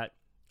like that,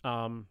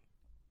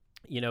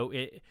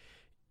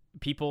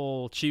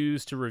 people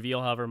choose to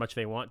reveal however much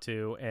they want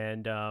to,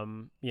 and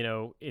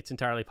it's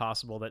entirely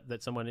possible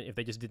that someone, if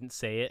they just didn't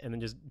say it and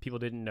then just people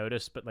didn't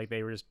notice, but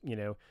they were just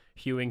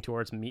hewing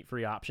towards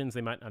meat-free options,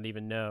 they might not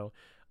even know.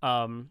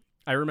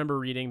 I remember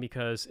reading,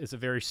 because it's a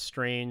very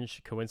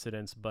strange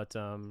coincidence, but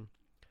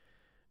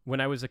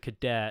when I was a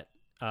cadet,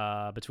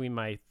 between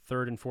my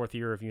third and fourth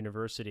year of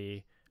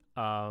university,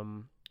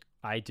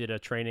 I did a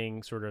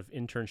training sort of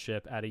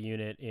internship at a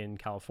unit in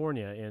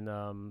California in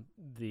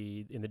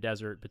the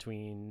desert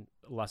between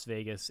Las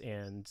Vegas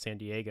and San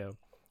Diego,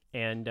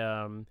 and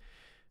it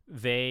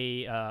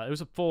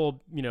was a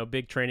full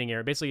big training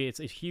area. Basically, it's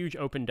a huge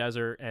open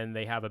desert, and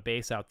they have a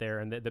base out there,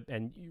 and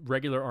and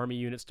regular Army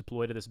units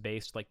deploy to this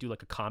base to do a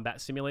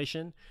combat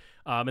simulation,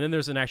 and then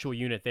there's an actual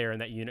unit there,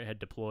 and that unit had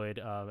deployed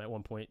at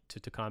one point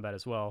to combat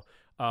as well,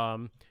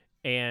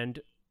 and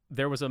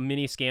there was a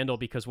mini scandal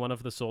because one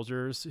of the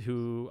soldiers,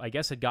 who I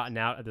guess had gotten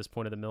out at this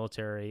point of the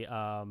military,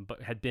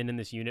 but had been in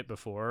this unit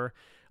before,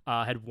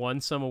 had won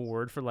some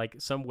award for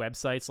some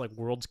websites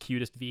World's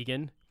Cutest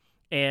Vegan.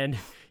 And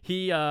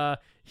he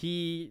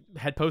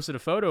had posted a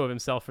photo of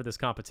himself for this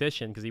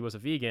competition because he was a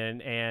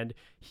vegan, and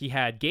he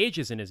had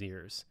gauges in his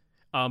ears.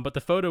 But the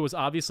photo was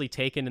obviously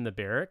taken in the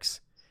barracks.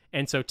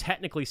 And so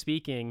technically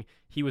speaking,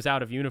 he was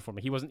out of uniform.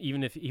 He wasn't,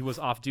 even if he was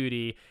off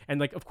duty. And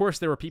of course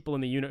there were people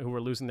in the unit who were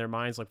losing their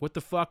minds. What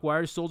the fuck? Why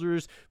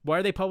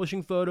are they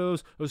publishing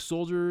photos of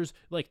soldiers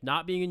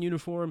not being in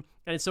uniform?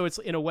 And so it's,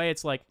 in a way,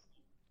 it's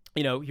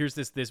here's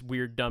this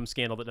weird, dumb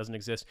scandal that doesn't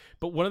exist.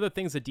 But one of the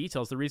things, the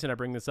details, the reason I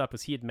bring this up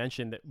is he had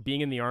mentioned that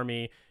being in the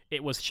Army,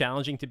 it was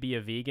challenging to be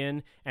a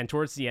vegan. And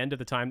towards the end of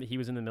the time that he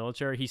was in the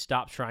military, he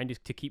stopped trying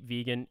to keep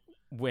vegan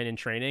when in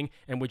training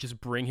and would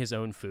just bring his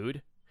own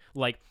food.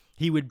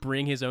 He would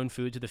bring his own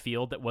food to the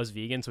field that was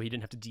vegan, so he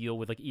didn't have to deal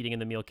with eating in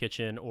the meal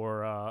kitchen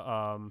or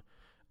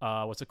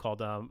what's it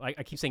called?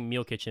 I keep saying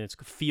meal kitchen. It's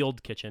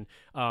field kitchen.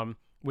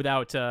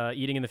 Without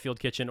eating in the field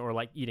kitchen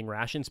or eating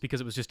rations, because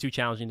it was just too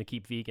challenging to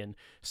keep vegan.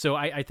 So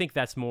I think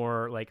that's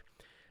more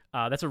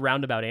that's a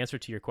roundabout answer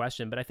to your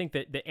question. But I think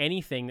that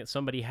anything that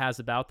somebody has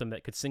about them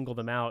that could single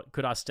them out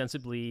could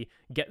ostensibly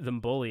get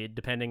them bullied,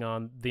 depending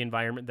on the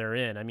environment they're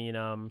in. I mean,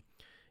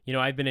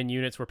 I've been in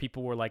units where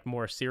people were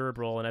more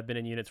cerebral, and I've been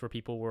in units where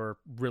people were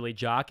really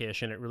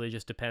jockish, and it really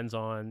just depends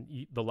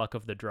on the luck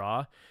of the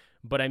draw.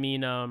 But I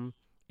mean,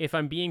 if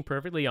I'm being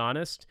perfectly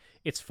honest,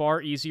 it's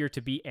far easier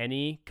to be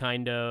any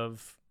kind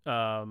of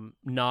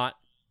not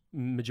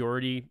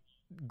majority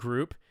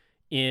group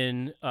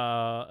in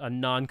a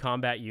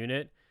non-combat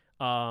unit.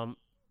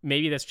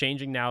 Maybe that's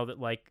changing now that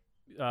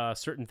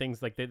certain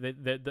things like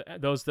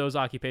those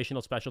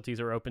occupational specialties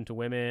are open to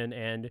women,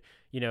 and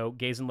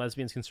gays and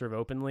lesbians can serve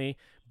openly.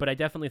 But I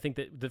definitely think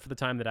that for the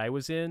time that I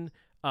was in,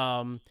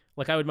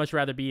 like I would much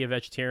rather be a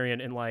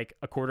vegetarian in like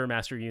a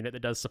quartermaster unit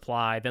that does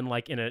supply than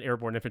like in an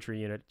airborne infantry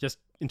unit, just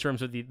in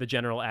terms of the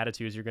general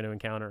attitudes you're going to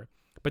encounter.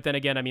 But then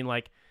again, I mean,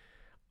 like,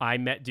 I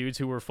met dudes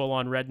who were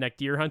full-on redneck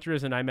deer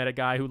hunters, and I met a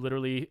guy who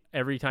literally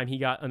every time he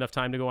got enough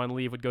time to go on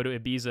leave would go to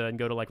Ibiza and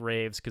go to like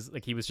raves because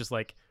like he was just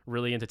like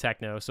really into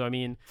techno. So I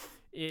mean,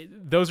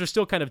 those are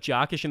still kind of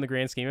jockish in the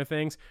grand scheme of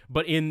things,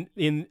 but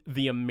in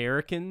the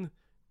American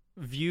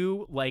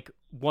view, like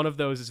one of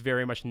those is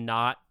very much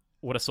not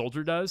what a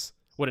soldier does,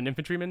 what an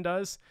infantryman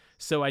does.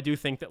 So I do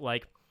think that,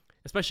 like,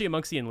 especially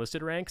amongst the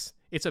enlisted ranks,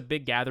 it's a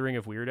big gathering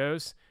of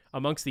weirdos.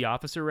 Amongst the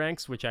officer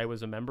ranks, which I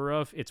was a member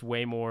of, it's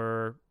way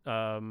more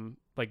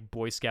like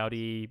Boy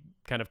Scouty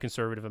kind of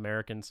conservative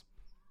Americans.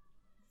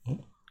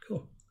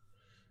 Cool.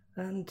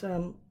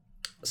 And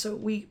so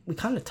we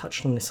kind of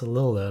touched on this a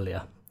little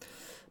earlier,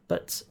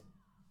 but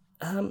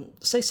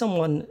say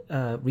someone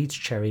reads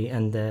Cherry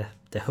and they're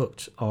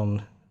hooked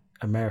on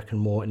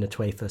American war in the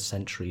 21st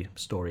century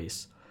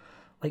stories.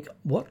 Like,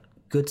 what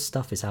good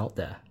stuff is out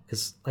there?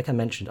 Because, like I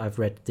mentioned, I've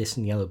read This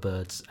and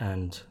Yellowbirds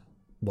and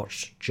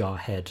watched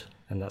Jarhead,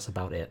 and that's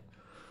about it.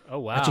 Oh,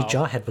 wow. Actually,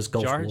 Jarhead was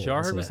Gulf War.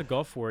 Jarhead was the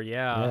Gulf War,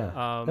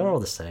 yeah. They're all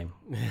the same.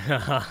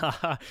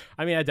 I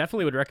mean, I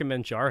definitely would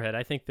recommend Jarhead.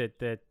 I think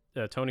that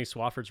Tony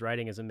Swafford's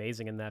writing is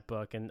amazing in that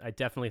book, and I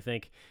definitely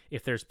think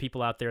if there's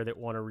people out there that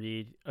want to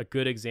read a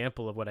good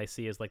example of what I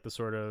see as like the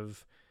sort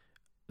of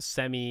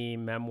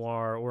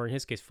semi-memoir, or in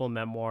his case, full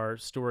memoir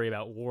story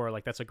about war,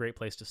 like that's a great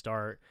place to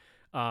start.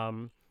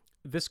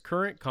 This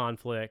current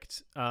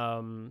conflict...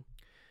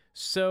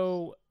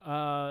 So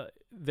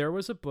there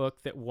was a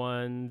book that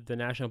won the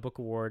National Book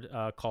Award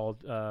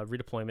called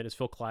Redeployment. It's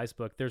Phil Klei's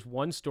book. There's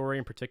one story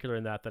in particular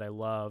in that I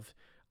love,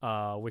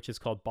 which is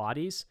called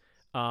Bodies.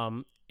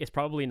 It's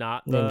probably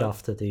not named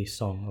after the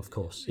song, of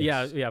course.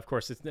 Yes. Yeah, of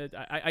course.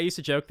 I used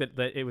to joke that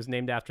it was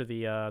named after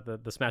the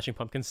Smashing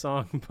Pumpkins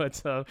song,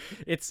 but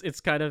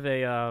it's kind of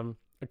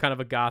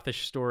a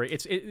gothish story.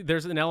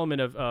 There's an element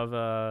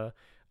of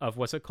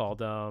what's it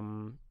called?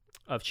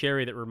 Of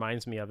Cherry that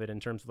reminds me of it in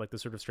terms of like the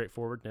sort of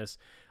straightforwardness.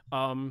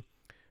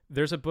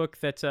 There's a book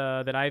that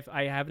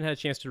I haven't had a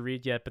chance to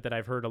read yet, but that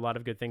I've heard a lot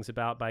of good things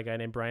about by a guy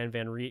named Brian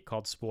Van Riet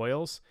called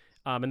Spoils.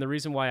 And the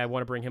reason why I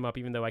want to bring him up,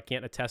 even though I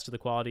can't attest to the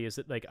quality, is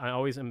that like I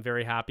always am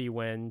very happy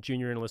when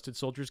junior enlisted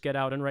soldiers get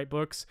out and write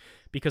books,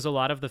 because a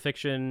lot of the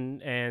fiction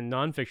and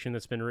nonfiction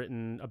that's been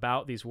written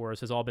about these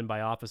wars has all been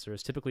by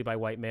officers, typically by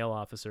white male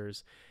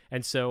officers.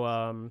 And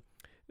so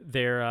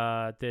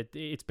that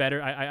it's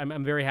better.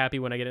 I'm very happy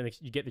when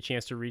you get the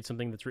chance to read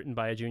something that's written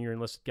by a junior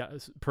enlisted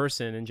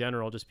person in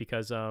general, just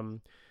because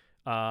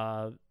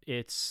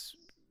it's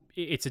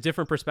a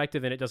different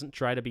perspective and it doesn't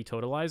try to be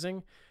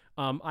totalizing.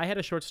 I had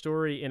a short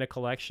story in a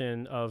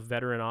collection of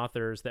veteran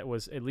authors that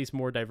was at least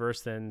more diverse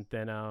than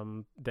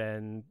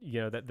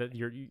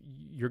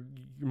your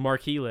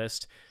marquee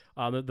list.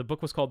 The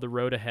book was called The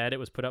Road Ahead. It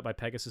was put out by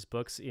Pegasus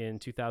Books in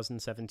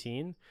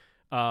 2017.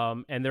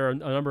 And there are a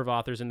number of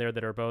authors in there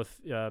that are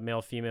both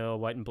male, female,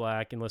 white and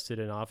black, enlisted,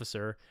 and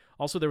officer.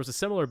 Also, there was a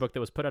similar book that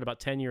was put out about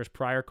 10 years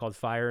prior called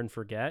Fire and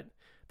Forget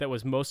that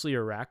was mostly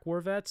Iraq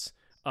war vets.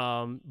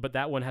 But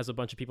that one has a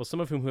bunch of people, some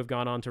of whom have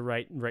gone on to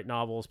write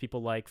novels,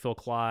 people like Phil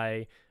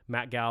Klei,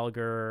 Matt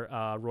Gallagher,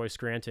 Roy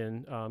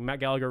Scranton. Matt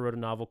Gallagher wrote a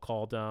novel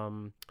called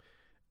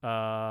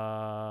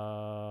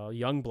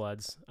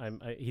Youngbloods.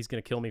 He's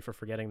going to kill me for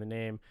forgetting the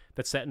name.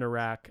 That's set in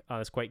Iraq.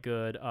 It's quite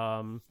good.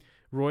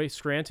 Roy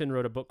Scranton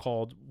wrote a book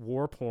called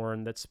War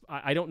Porn.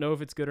 I don't know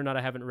if it's good or not.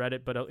 I haven't read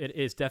it, but it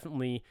is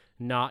definitely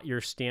not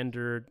your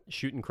standard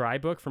shoot and cry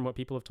book from what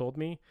people have told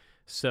me.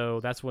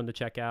 So that's one to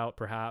check out,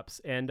 perhaps.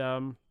 And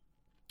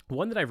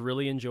one that I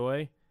really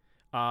enjoy,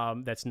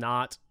 that's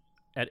not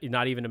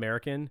even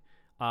American,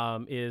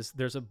 is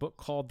there's a book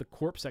called The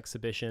Corpse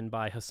Exhibition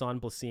by Hassan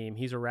Blassim.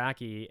 He's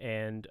Iraqi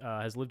and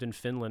has lived in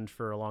Finland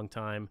for a long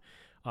time.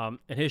 And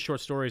his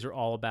short stories are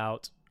all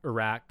about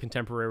Iraq,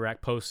 contemporary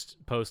Iraq, post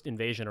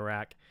invasion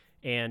Iraq,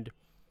 and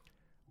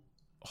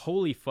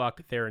holy fuck,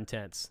 they're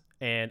intense.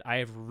 And I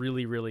have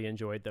really, really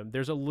enjoyed them.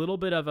 There's a little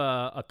bit of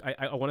I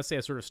want to say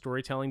a sort of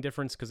storytelling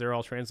difference because they're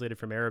all translated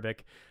from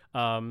Arabic,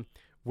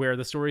 where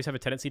the stories have a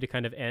tendency to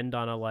kind of end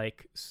on a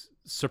like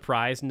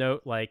surprise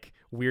note, like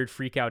weird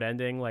freak out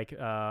ending, like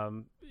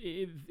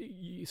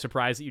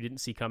surprise that you didn't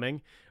see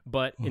coming.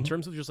 But in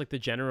terms of just like the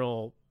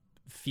general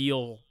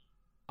feel,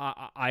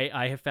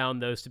 I have found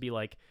those to be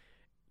like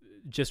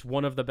just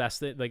one of the best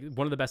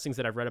things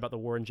that I've read about the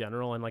war in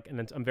general.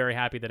 And I'm very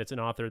happy that it's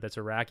an author that's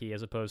Iraqi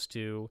as opposed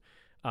to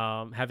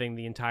having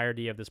the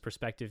entirety of this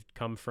perspective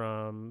come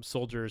from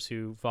soldiers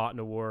who fought in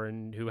a war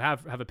and who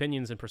have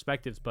opinions and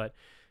perspectives, but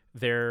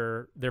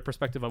their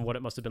perspective on what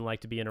it must have been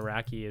like to be an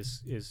Iraqi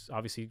is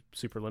obviously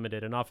super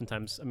limited, and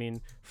oftentimes, I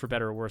mean, for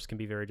better or worse, can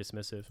be very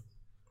dismissive.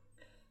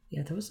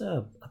 Yeah, there was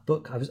a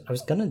book I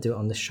was gonna do it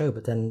on this show,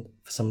 but then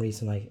for some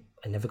reason I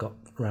never got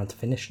around to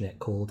finishing it,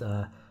 called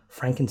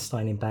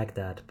Frankenstein in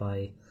Baghdad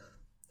by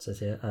says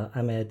here,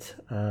 Ahmed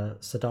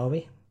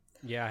Sadawi.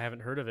 Yeah, I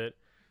haven't heard of it.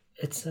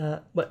 It's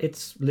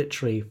it's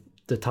literally,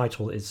 the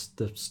title is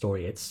the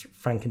story. It's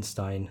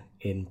Frankenstein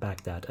in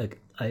Baghdad.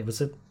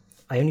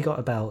 I only got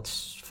about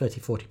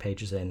 30-40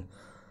 pages in.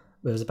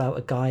 It was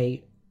about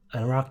an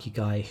Iraqi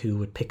guy who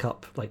would pick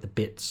up like the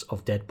bits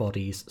of dead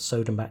bodies,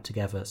 sew them back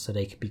together so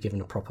they could be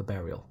given a proper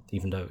burial,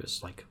 even though it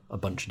was like a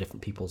bunch of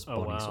different people's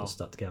bodies all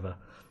stuck together.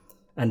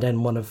 And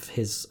then one of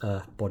his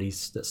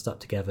bodies that stuck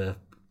together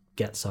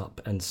gets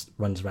up and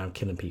runs around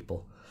killing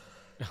people.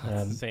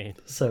 That's insane.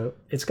 So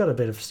it's got a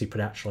bit of a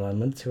supernatural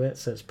element to it,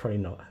 so it's probably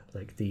not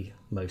like the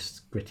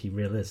most gritty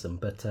realism,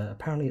 but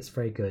apparently it's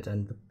very good,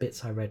 and the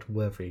bits I read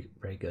were very,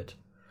 very good.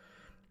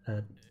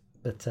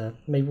 But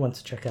maybe one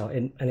to check out,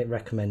 and it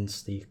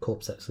recommends the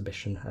Corpse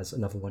Exhibition as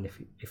another one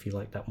if you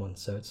like that one.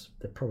 So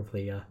they're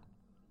probably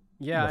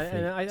yeah,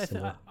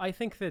 and I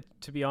think that,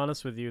 to be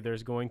honest with you,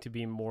 there's going to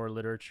be more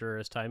literature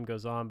as time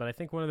goes on. But I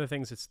think one of the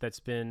things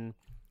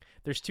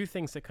there's two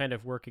things that kind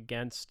of work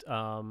against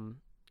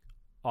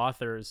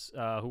authors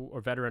who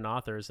are veteran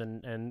authors,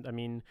 and I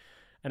mean,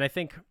 and I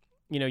think,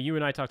 you know, you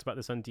and I talked about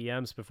this on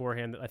DMs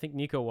beforehand. I think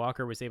Nico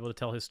Walker was able to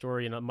tell his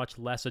story in a much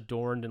less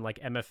adorned and like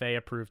MFA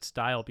approved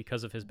style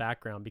because of his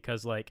background,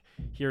 because like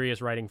here he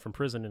is writing from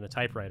prison in a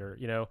typewriter,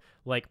 you know,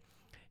 like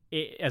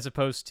as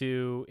opposed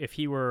to if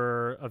he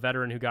were a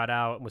veteran who got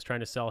out and was trying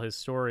to sell his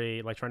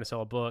story, like trying to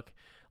sell a book,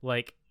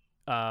 like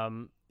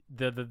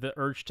the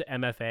urge to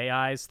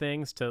MFAize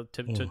things to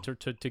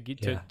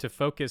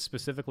focus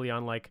specifically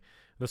on like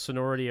the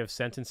sonority of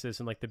sentences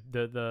and like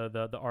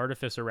the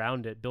artifice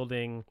around it,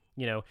 building,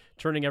 you know,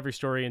 turning every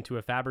story into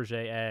a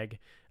Fabergé egg,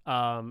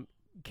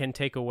 can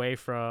take away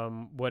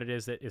from what it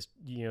is that is,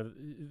 you know,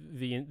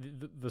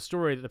 the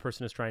story that the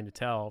person is trying to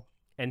tell.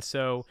 And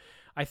so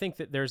I think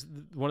that there's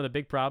one of the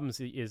big problems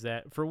is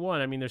that, for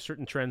one, I mean, there's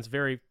certain trends,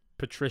 very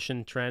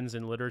patrician trends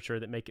in literature,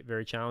 that make it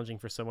very challenging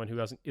for someone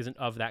who isn't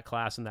of that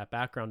class and that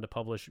background to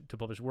publish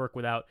work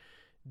without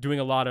doing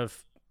a lot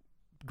of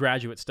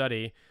graduate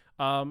study.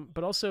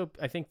 But also,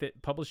 I think that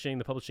the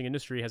publishing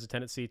industry has a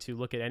tendency to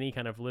look at any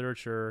kind of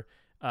literature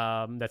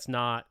that's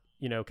not,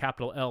 you know,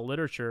 capital L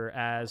literature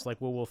as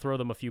like, well, we'll throw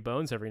them a few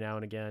bones every now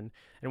and again.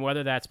 And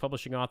whether that's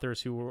publishing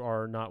authors who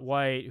are not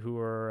white, who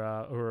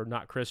are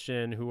not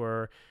Christian, who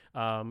are,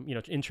 you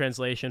know, in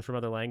translation from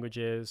other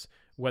languages,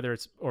 whether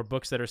it's, or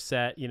books that are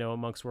set, you know,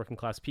 amongst working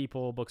class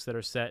people, books that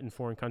are set in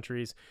foreign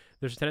countries,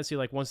 there's a tendency,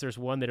 like, once there's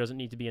one, there doesn't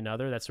need to be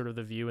another. That's sort of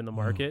the view in the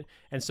market.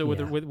 And so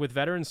with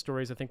veteran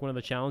stories, I think one of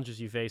the challenges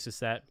you face is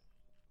that,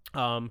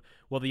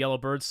 well, the Yellow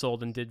Bird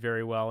sold and did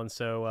very well, and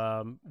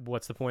so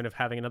what's the point of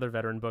having another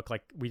veteran book?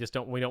 Like, we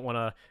don't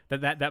want to,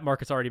 that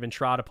market's already been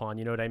trod upon,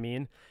 you know what I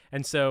mean?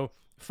 And so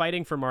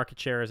fighting for market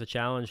share is a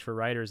challenge for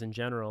writers in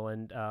general,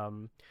 and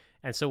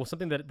so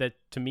something that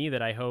to me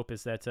that I hope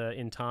is that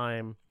in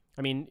time,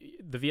 I mean,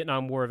 the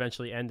Vietnam War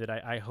eventually ended.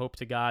 I hope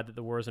to God that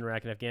the wars in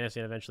Iraq and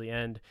Afghanistan eventually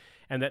end,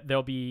 and that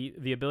there'll be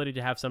the ability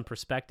to have some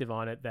perspective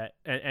on it, that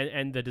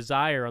and the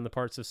desire on the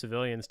parts of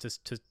civilians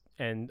to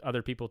and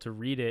other people to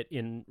read it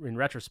in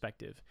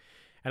retrospective.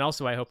 And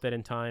also I hope that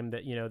in time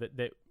that, you know,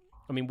 that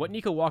I mean, what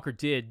Nico Walker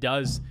did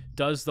does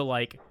the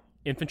like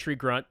infantry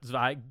grunt's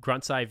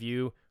eye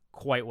view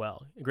quite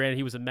well. Granted,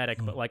 he was a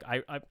medic, but like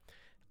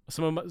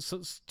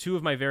two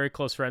of my very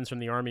close friends from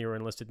the Army were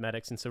enlisted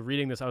medics, and so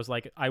reading this, I was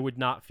like, I would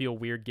not feel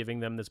weird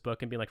giving them this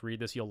book and being like, read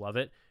this, you'll love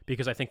it,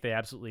 because I think they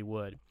absolutely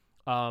would.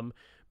 But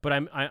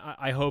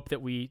I hope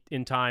that we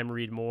in time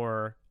read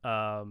more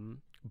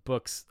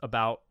books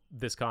about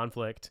this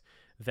conflict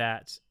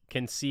that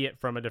can see it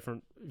from a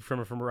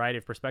variety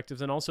of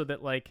perspectives, and also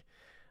that, like,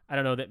 I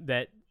don't know,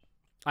 that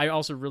I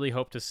also really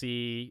hope to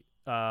see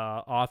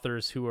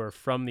authors who are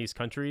from these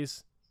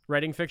countries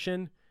writing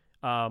fiction,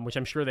 which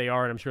I'm sure they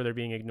are, and I'm sure they're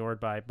being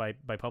ignored by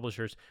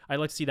publishers. I'd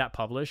like to see that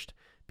published,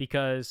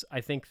 because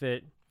I think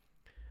that,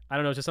 I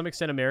don't know, to some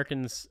extent,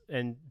 Americans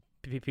and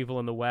people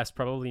in the West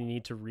probably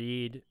need to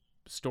read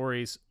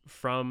stories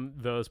from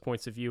those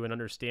points of view and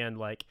understand,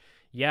 like,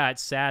 yeah,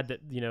 it's sad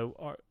that, you know,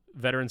 our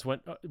veterans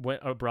went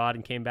abroad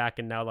and came back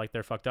and now, like,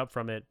 they're fucked up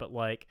from it, but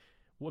like,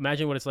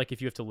 imagine what it's like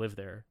if you have to live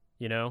there,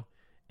 you know?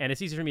 And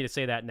it's easy for me to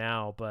say that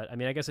now, but I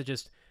mean, I guess it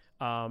just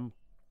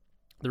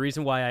the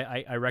reason why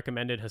I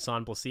recommended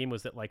Hassan Blassim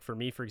was that, like, for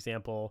me, for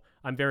example,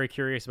 I'm very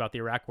curious about the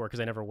Iraq War because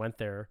I never went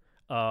there,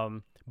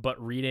 but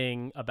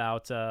reading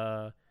about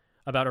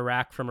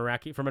Iraq from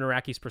an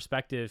Iraqi's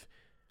perspective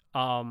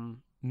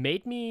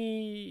made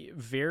me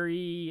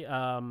very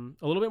a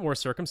little bit more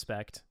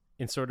circumspect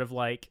in sort of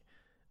like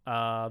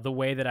the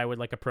way that I would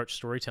like approach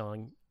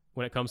storytelling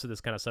when it comes to this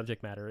kind of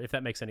subject matter, if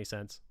that makes any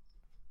sense.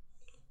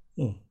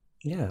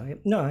 Yeah,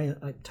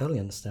 I totally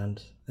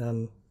understand.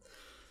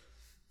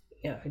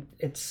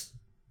 It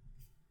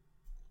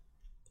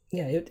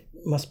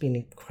must be an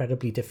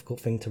incredibly difficult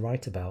thing to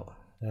write about.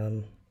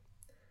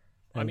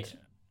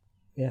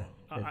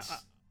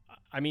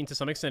 I mean, to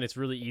some extent, it's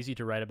really easy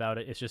to write about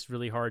it. It's just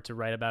really hard to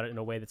write about it in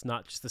a way that's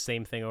not just the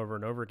same thing over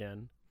and over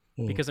again.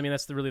 Because, I mean,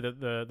 that's really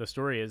the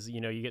story is,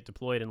 you know, you get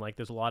deployed and, like,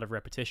 there's a lot of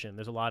repetition.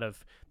 There's a lot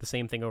of the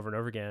same thing over and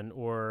over again.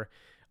 Or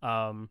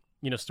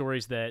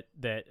Stories that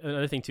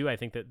another thing too, I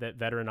think that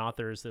veteran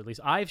authors, at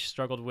least I've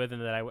struggled with,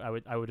 and that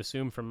I would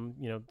assume from,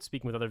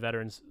 speaking with other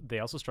veterans, they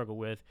also struggle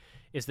with,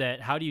 is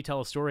that how do you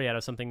tell a story out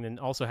of something and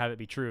also have it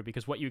be true?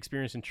 Because what you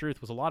experienced in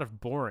truth was a lot of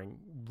boring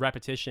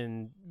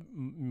repetition,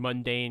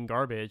 mundane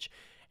garbage.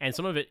 And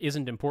some of it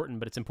isn't important,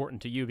 but it's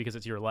important to you because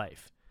it's your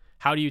life.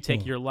 How do you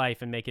take your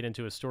life and make it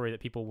into a story that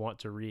people want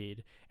to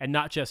read, and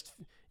not just,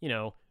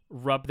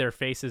 rub their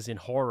faces in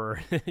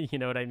horror? You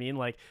know what I mean?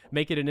 Like,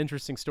 make it an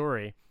interesting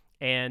story.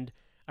 And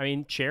I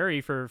mean,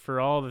 Cherry, for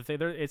all the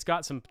things, it's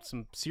got some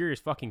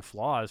serious fucking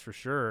flaws for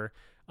sure.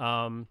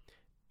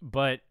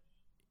 But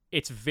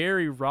it's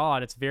very raw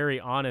and it's very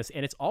honest,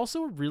 and it's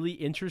also a really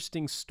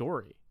interesting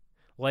story.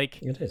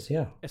 Like, it is,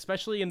 yeah.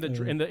 Especially in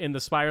the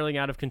spiraling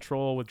out of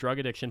control with drug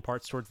addiction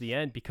parts towards the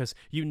end, because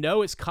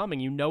it's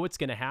coming, it's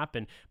going to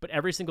happen, but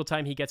every single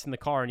time he gets in the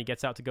car and he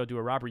gets out to go do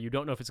a robbery, you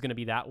don't know if it's going to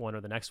be that one or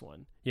the next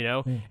one,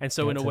 And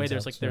so in a way,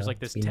 there's like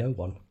this no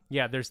one.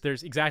 Yeah,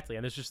 there's exactly,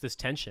 and there's just this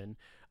tension,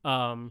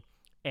 and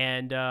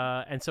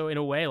so in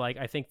a way, like,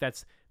 I think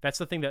that's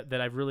the thing that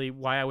I've really,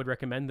 why I would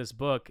recommend this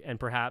book, and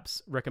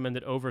perhaps recommend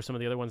it over some of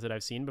the other ones that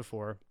I've seen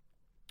before,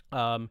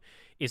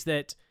 is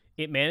that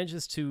it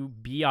manages to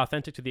be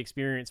authentic to the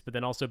experience, but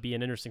then also be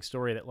an interesting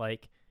story that,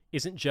 like,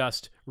 isn't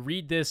just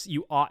read this,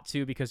 you ought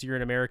to because you're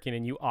an American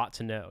and you ought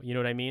to know, you know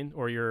what I mean?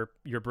 Or you're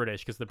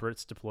British because the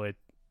Brits deployed,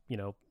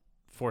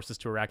 forces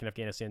to Iraq and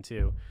Afghanistan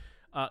too.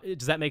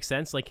 Does that make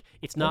sense? Like,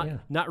 it's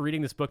not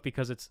reading this book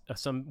because it's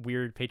some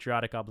weird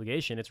patriotic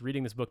obligation. It's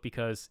reading this book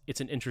because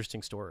it's an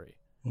interesting story.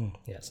 Yeah,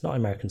 it's not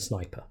American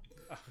Sniper.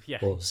 Yeah.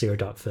 Or Zero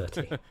Dark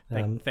 30.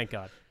 Thank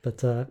God.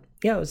 But it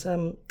was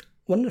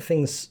one of the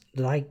things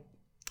that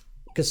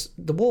because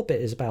the war bit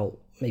is about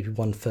maybe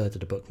 1/3 of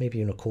the book, maybe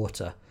even a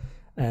quarter,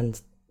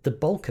 and the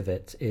bulk of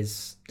it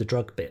is the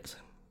drug bit.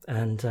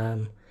 And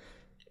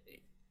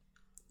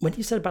when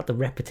you said about the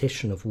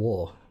repetition of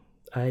war,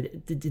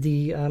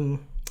 the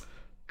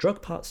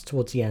drug parts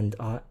towards the end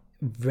are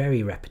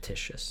very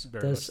repetitious.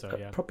 There's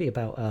probably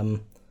about a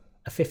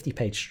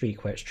 50-page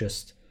streak where it's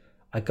just,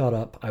 I got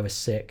up, I was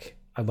sick,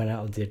 I went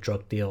out and did a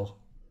drug deal,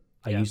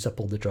 I used up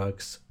all the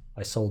drugs,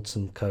 I sold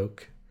some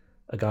coke,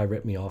 a guy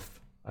ripped me off,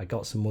 I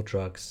got some more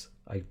drugs,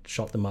 I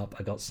shot them up,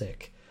 I got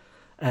sick.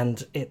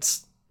 And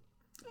it's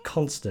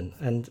constant,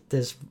 and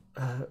there's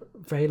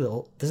very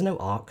little, there's no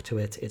arc to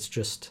it. It's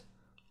just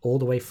all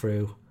the way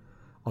through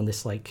on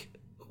this like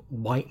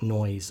white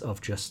noise of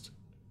just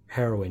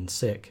heroin,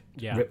 sick,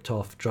 ripped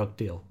off, drug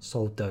deal,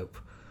 sold dope.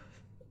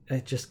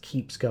 It just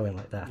keeps going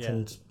like that.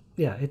 And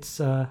it's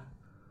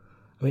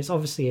it's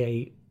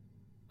obviously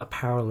a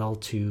parallel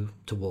to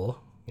war.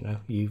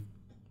 You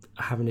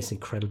having this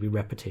incredibly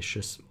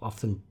repetitious,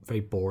 often very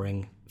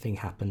boring thing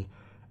happen,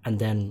 and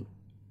then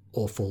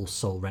awful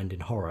soul-rending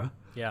horror.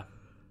 Yeah.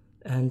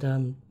 And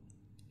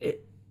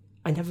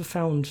I never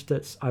found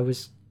that I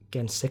was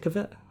getting sick of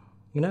it.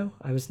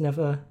 I was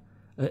never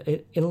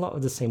in a lot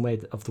of the same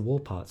way of the war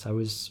parts. I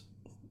was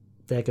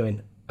there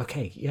going,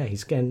 okay, yeah,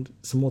 he's getting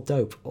some more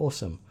dope,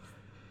 awesome.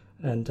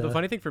 And the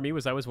funny thing for me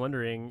was, I was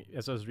wondering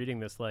as I was reading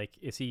this, like,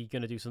 is he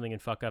going to do something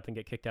and fuck up and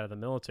get kicked out of the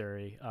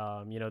military?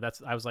 I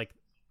was like,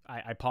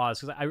 I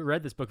paused because I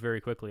read this book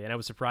very quickly, and I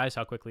was surprised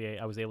how quickly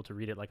I was able to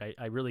read it. Like,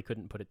 I really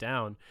couldn't put it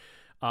down.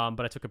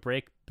 But I took a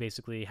break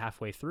basically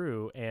halfway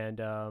through, and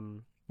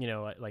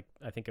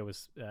I think it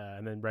was,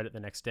 and then read it the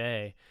next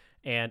day.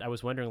 And I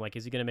was wondering, like,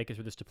 is he going to make it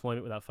through this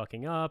deployment without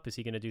fucking up? Is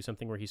he going to do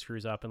something where he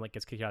screws up and like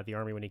gets kicked out of the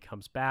army when he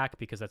comes back?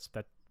 Because that's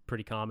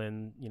pretty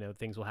common.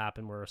 Things will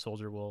happen where a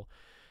soldier will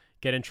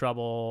get in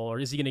trouble, or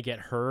is he going to get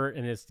hurt,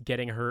 and is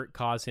getting hurt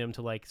cause him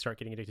to like start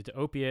getting addicted to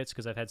opiates?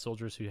 Because I've had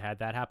soldiers who had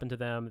that happen to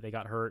them. They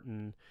got hurt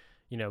and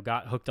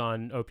got hooked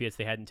on opiates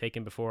they hadn't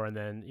taken before, and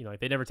then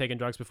they'd never taken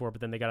drugs before,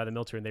 but then they got out of the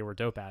military and they were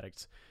dope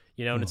addicts.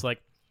 And it's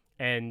like,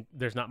 and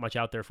there's not much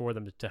out there for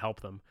them to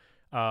help them.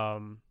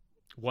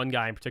 One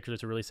guy in particular,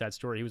 it's a really sad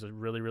story. He was a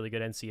really, really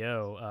good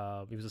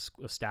NCO. He was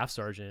a staff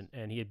sergeant,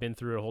 and he had been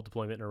through a whole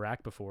deployment in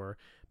Iraq before,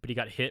 but he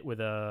got hit with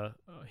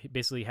he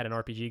basically had an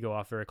RPG go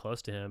off very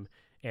close to him,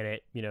 and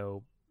it,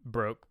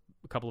 broke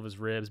a couple of his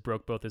ribs,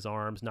 broke both his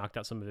arms, knocked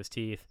out some of his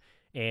teeth,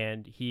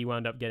 and he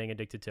wound up getting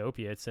addicted to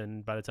opiates.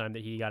 And by the time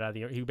that he got out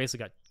of he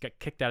basically got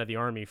kicked out of the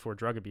army for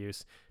drug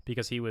abuse,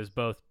 because he was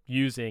both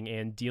using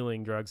and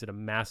dealing drugs at a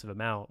massive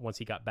amount once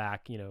he got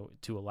back,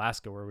 to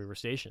Alaska where we were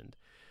stationed.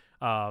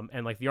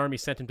 And like the army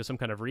sent him to some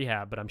kind of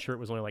rehab, but I'm sure it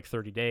was only like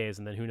 30 days,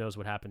 and then who knows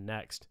what happened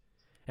next.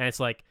 And it's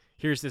like,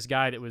 here's this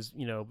guy that was,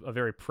 a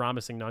very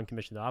promising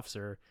non-commissioned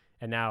officer,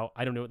 and now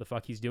I don't know what the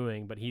fuck he's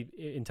doing, but he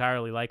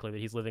entirely likely that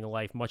he's living a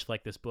life much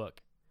like this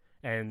book.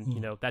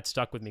 And that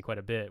stuck with me quite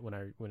a bit when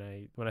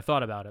I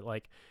thought about it.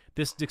 Like,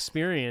 this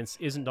experience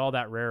isn't all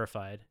that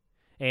rarefied,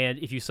 and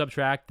if you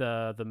subtract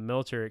the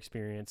military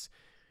experience,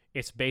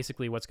 it's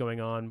basically what's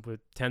going on with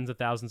tens of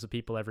thousands of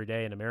people every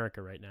day in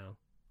America right now.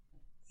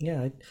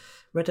 Yeah, I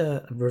read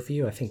a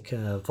review, I think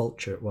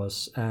Vulture it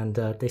was, and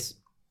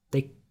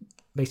they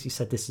basically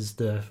said this is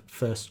the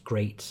first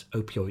great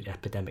opioid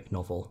epidemic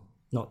novel.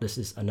 Not this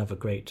is another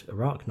great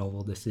Iraq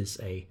novel, this is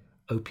a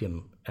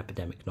opium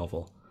epidemic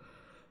novel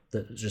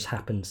that just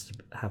happens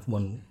to have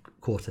one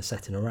quarter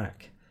set in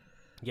Iraq.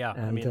 Yeah,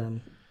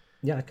 and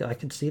I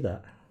could see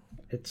that.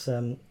 It's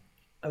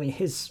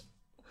his,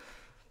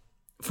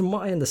 from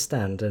what I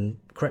understand, and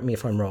correct me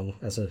if I'm wrong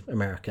as an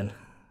American,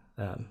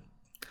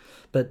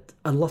 but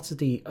a lot of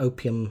the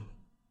opium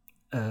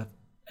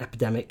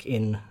epidemic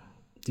in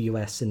the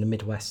US, in the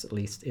Midwest at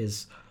least,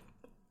 is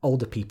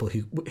older people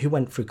who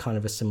went through kind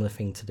of a similar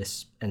thing to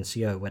this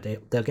NCO, where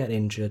they'll get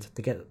injured,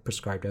 they get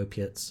prescribed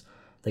opiates,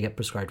 they get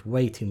prescribed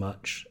way too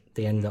much,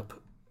 they end up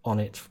on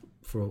it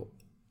for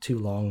too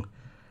long,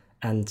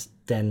 and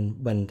then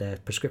when their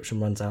prescription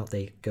runs out,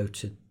 they go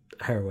to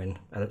heroin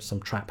at some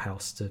trap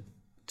house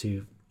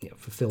to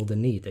fulfill the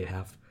need they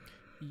have,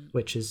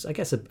 which is, I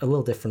guess, a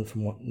little different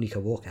from what Nico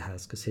Walker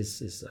has, because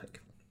his is like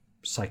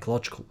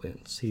psychological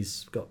wounds.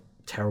 He's got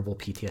terrible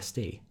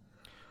PTSD.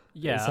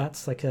 Yeah, is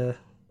that like a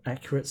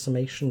accurate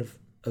summation of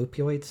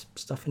opioid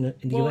stuff in the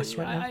US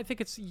right now? I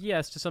think it's,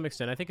 yes, to some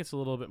extent. I think it's a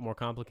little bit more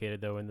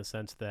complicated, though, in the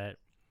sense that,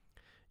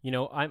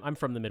 I'm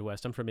from the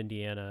Midwest. I'm from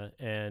Indiana,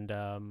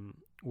 and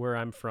where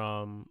I'm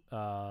from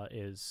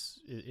it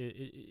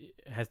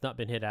has not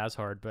been hit as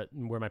hard, but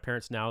where my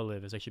parents now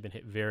live has actually been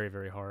hit very,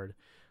 very hard.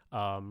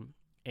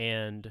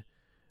 And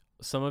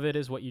some of it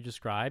is what you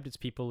described. It's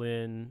people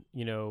in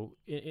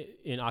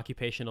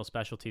occupational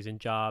specialties, in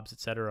jobs,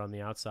 et cetera, on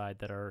the outside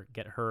that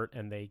get hurt,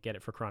 and they get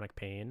it for chronic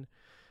pain.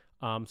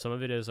 Some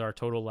of it is our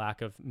total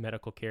lack of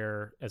medical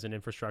care as an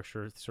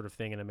infrastructure sort of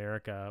thing in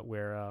America,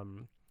 where,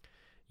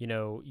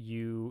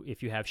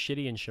 if you have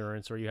shitty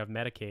insurance or you have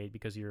Medicaid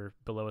because you're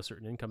below a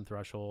certain income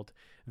threshold,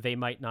 they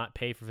might not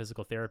pay for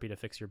physical therapy to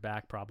fix your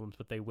back problems,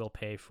 but they will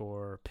pay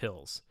for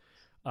pills.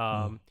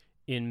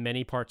 In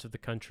many parts of the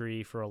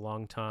country, for a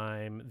long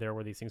time, there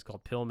were these things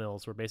called pill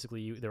mills, where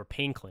basically there were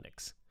pain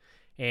clinics,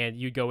 and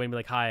you'd go in and be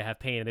like, "Hi, I have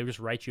pain," and they would just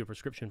write you a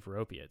prescription for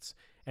opiates,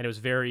 and it was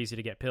very easy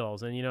to get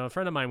pills. And a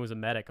friend of mine was a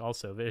medic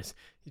also.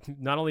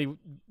 Not only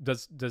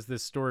does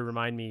this story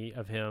remind me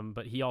of him,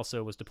 but he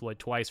also was deployed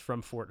twice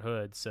from Fort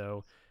Hood,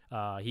 so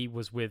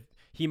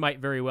he might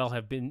very well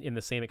have been in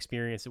the same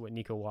experience that what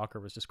Nico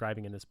Walker was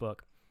describing in this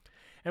book.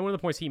 And one of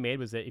the points he made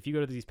was that if you go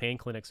to these pain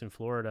clinics in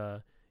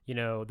Florida,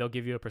 they'll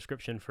give you a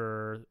prescription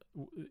for,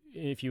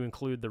 if you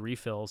include the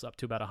refills, up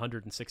to about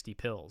 160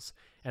 pills.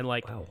 And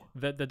wow.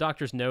 the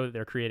doctors know that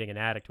they're creating an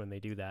addict when they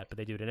do that, but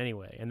they do it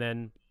anyway. And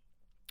then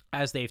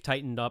as they've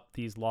tightened up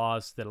these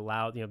laws that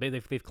allow,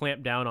 they've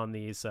clamped down on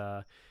these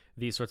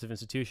sorts of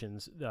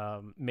institutions,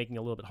 making it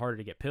a little bit harder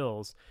to get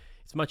pills.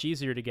 It's much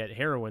easier to get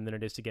heroin than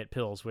it is to get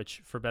pills,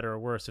 which, for better or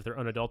worse, if they're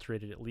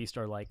unadulterated, at least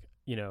are like,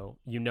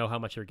 how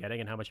much you're getting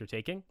and how much you're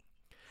taking.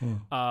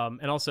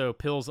 And also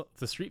pills,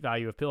 the street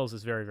value of pills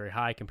is very, very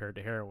high compared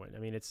to heroin. I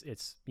mean,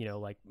 it's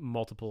like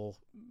multiple.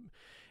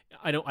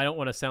 I don't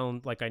want to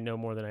sound like I know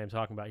more than I am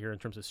talking about here in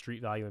terms of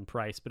street value and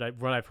price, but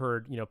what I've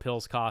heard,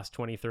 pills cost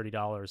 $20,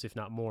 $30, if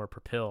not more,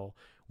 per pill,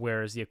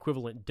 whereas the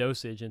equivalent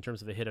dosage in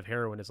terms of a hit of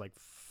heroin is like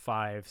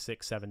 $5,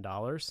 $6,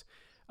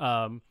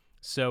 $7.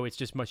 So it's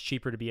just much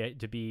cheaper to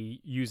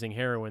be using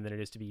heroin than it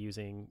is to be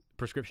using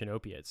prescription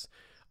opiates.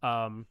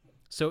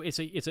 So it's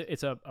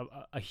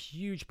a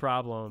huge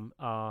problem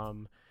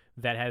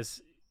that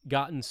has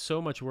gotten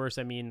so much worse.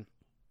 I mean,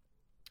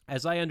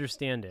 as I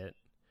understand it,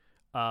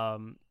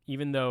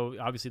 even though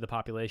obviously the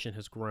population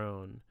has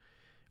grown,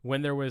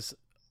 when there was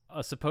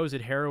a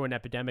supposed heroin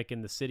epidemic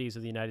in the cities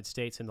of the United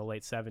States in the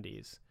late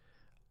 70s,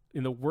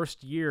 in the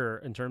worst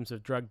year in terms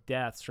of drug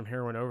deaths from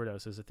heroin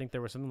overdoses, I think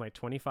there was something like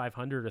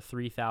 2,500 or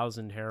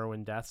 3,000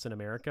 heroin deaths in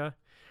America.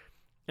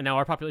 And now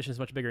our population is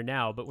much bigger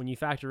now, but when you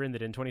factor in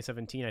that in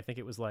 2017, I think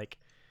it was like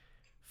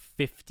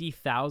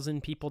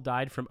 50,000 people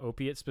died from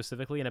opiates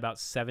specifically, and about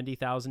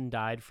 70,000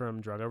 died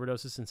from drug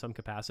overdoses in some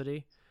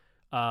capacity.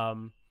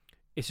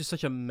 It's just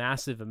such a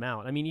massive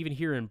amount. I mean, even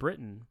here in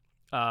Britain,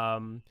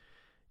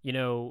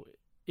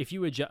 if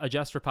you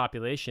adjust for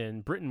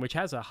population, Britain, which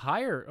has a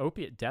higher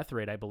opiate death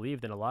rate, I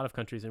believe, than a lot of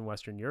countries in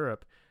Western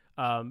Europe,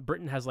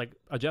 Britain has, like,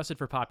 adjusted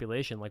for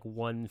population, like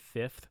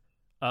 1/5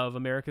 of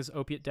America's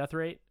opiate death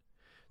rate.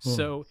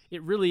 So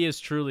it really is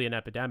truly an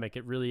epidemic.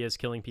 It really is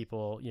killing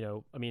people.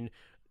 I mean,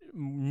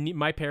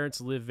 my parents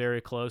live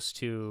very close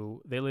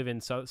to, they live in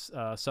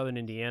southern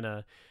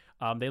Indiana.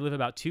 They live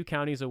about 2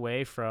 counties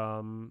away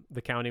from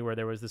the county where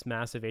there was this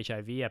massive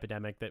HIV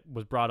epidemic that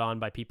was brought on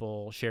by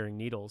people sharing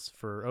needles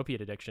for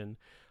opiate addiction.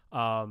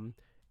 And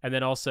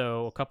then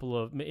also a couple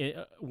of,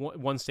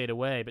 one state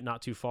away, but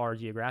not too far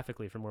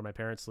geographically from where my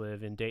parents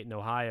live, in Dayton,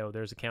 Ohio,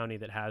 there's a county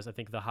that has, I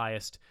think, the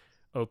highest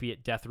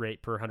opiate death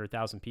rate per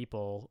 100,000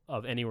 people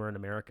of anywhere in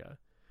America.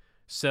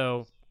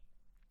 So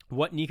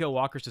what Nico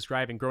Walker's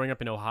describing, growing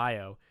up in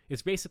Ohio,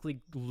 is basically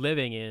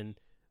living in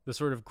the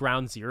sort of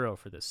ground zero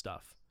for this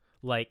stuff.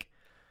 Like,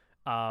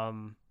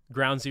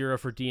 ground zero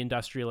for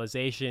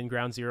deindustrialization,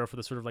 ground zero for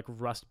the sort of like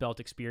Rust Belt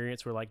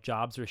experience where like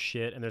jobs are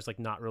shit and there's like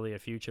not really a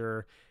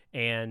future.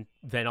 And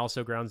then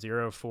also ground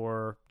zero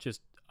for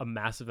just a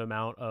massive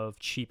amount of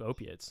cheap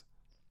opiates.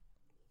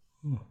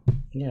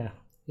 Yeah.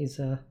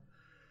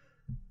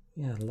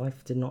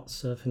 Life did not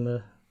serve him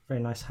a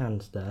very nice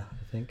hand there,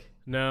 I think.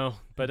 No,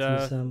 but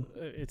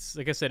it's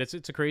like I said,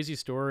 it's a crazy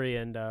story,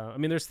 and I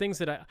mean, there's things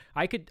that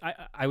I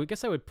would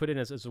guess I would put in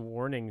as a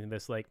warning in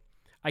this. Like,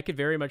 I could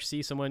very much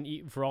see someone,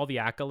 for all the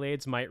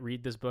accolades, might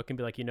read this book and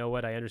be like, you know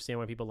what, I understand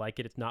why people like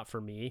it. It's not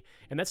for me,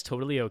 and that's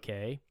totally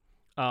okay.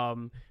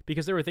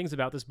 Because there were things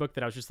about this book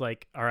that I was just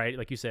like, all right,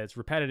 like you said, it's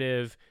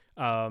repetitive.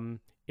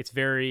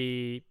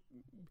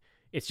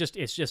 It's just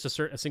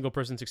a single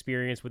person's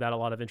experience without a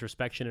lot of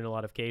introspection in a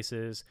lot of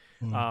cases.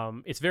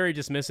 It's very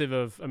dismissive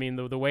of, I mean,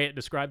 the way it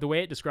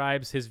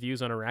describes his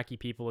views on Iraqi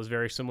people is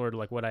very similar to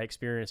like what I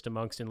experienced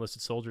amongst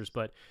enlisted soldiers,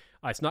 but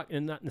it's not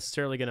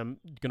necessarily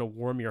gonna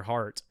warm your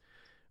heart.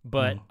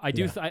 But I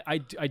do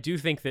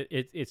think that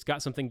it's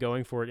got something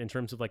going for it in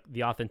terms of like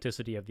the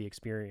authenticity of the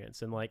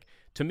experience, and like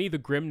to me the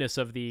grimness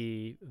of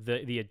the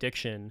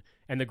addiction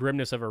and the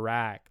grimness of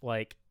Iraq,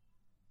 like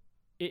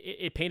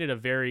it painted a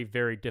very,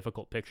 very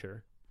difficult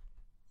picture.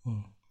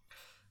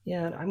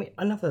 Yeah, I mean,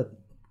 another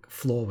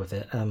flaw with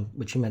it,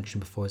 which you mentioned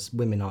before, is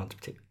women aren't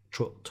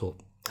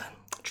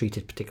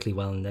treated particularly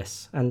well in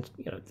this, and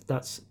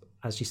that's,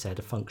 as you said,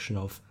 a function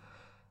of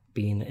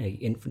being a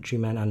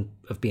infantryman and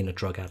of being a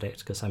drug addict,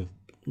 because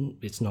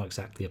it's not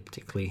exactly a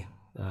particularly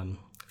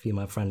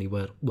female-friendly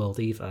world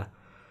either.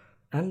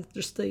 And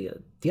just the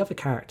other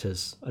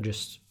characters are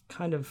just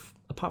kind of,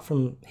 apart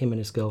from him and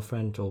his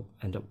girlfriend or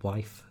end-up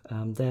wife,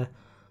 they're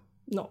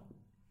not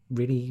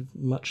really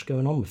much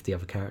going on with the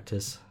other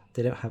characters.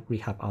 They don't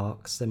really have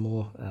arcs. They're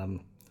more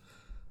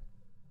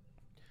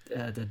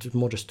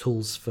just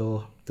tools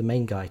for the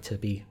main guy to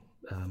be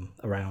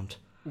around.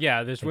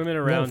 Yeah, there's women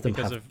around of them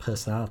because have of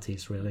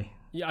personalities, really.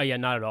 Yeah,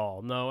 not at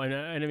all. No, and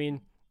I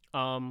mean,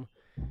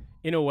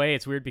 in a way,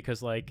 it's weird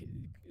because like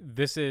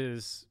this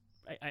is.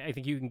 I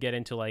think you can get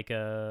into like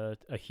a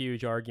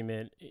huge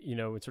argument, in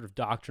sort of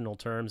doctrinal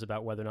terms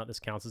about whether or not this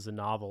counts as a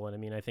novel. And I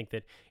mean, I think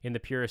that in the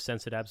purest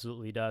sense, it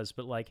absolutely does.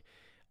 But like,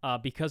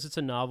 because it's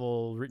a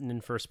novel written in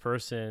first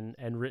person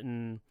and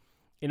written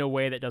in a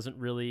way that doesn't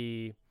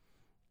really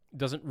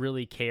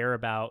care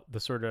about the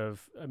sort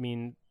of, I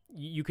mean,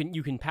 you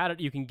can pat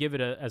it, you can give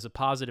it as a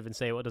positive and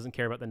say, well, it doesn't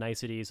care about the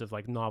niceties of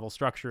like novel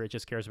structure. It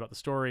just cares about the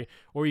story.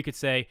 Or you could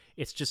say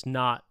it's just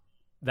not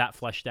that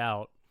fleshed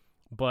out.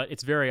 But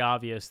it's very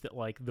obvious that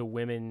like the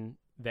women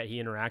that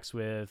he interacts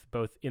with,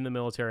 both in the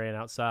military and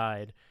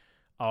outside,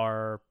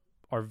 are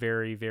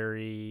very,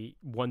 very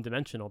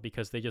one-dimensional,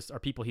 because they just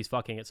are people he's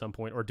fucking at some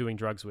point or doing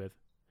drugs with,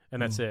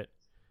 and that's it,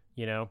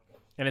 And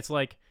it's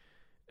like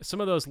some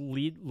of those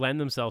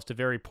lend themselves to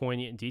very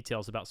poignant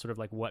details about sort of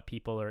like what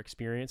people are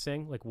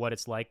experiencing, like what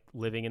it's like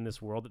living in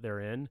this world that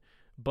they're in.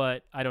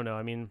 But I don't know.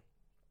 I mean,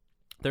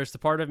 there's the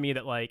part of me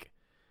that like,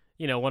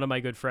 one of my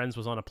good friends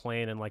was on a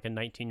plane and like a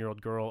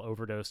 19-year-old girl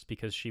overdosed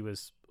because she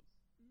was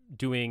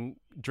drinking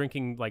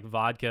like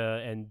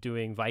vodka and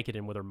doing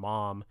Vicodin with her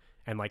mom.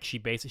 And like she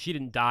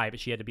didn't die, but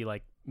she had to be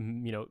like,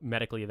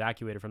 medically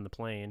evacuated from the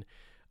plane.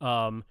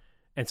 And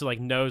so like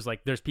knows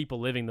like there's people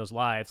living those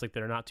lives like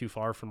that are not too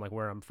far from like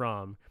where I'm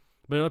from.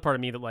 But another part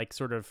of me that like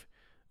sort of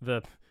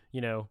the,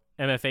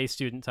 MFA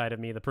student side of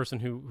me, the person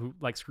who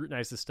like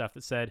scrutinized this stuff,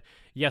 that said,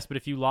 yes, but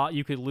if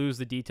you could lose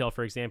the detail,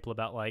 for example,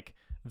 about like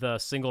the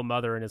single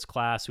mother in his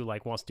class who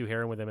like wants to do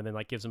heroin with him and then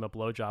like gives him a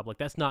blowjob. Like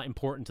that's not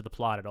important to the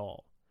plot at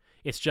all.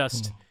 It's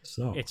just,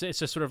 it's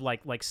just sort of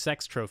like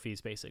sex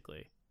trophies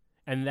basically.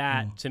 And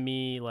that to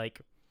me,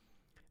 like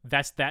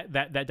that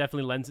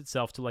definitely lends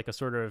itself to like a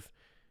sort of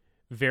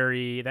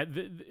very,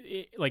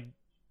 like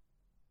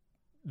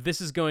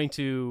this is going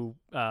to,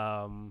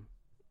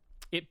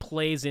 it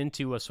plays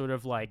into a sort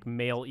of like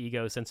male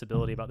ego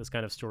sensibility about this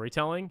kind of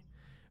storytelling,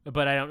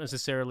 but I don't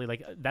necessarily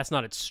like, that's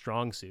not its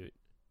strong suit.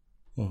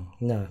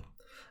 No,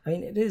 I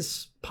mean, it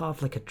is part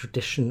of like a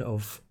tradition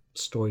of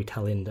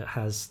storytelling that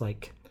has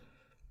like,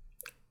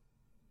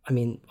 I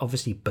mean,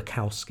 obviously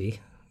Bukowski,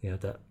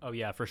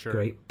 that for sure,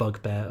 great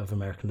bugbear of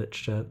American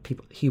literature,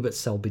 Hubert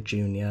Selby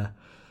Jr.,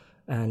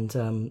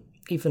 and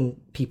even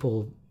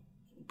people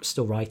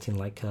still writing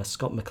like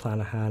Scott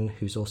McClanahan,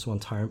 who's also on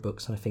Tyrant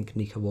Books, and I think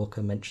Nico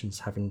Walker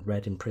mentions having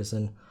read in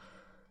prison.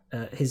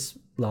 His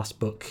last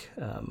book,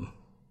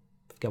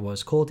 forget what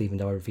it's called, even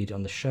though I reviewed it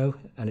on the show,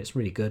 and it's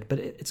really good, but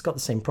it's got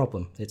the same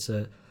problem. It's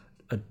a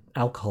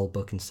alcohol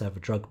book instead of a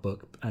drug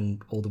book,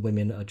 and all the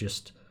women are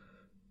just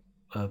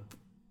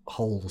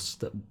holes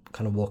that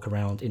kind of walk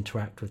around,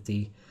 interact with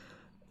the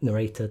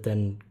narrator,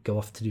 then go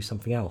off to do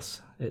something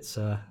else. It's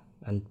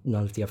and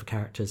none of the other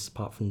characters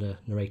apart from the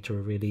narrator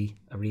are really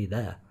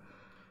there.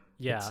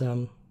 Yeah,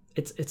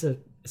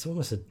 it's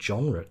almost a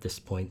genre at this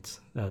point.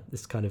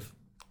 This kind of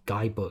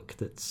guy book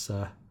that's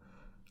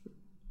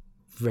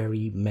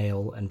very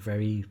male and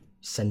very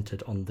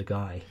centered on the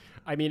guy.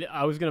 I mean,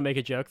 I was going to make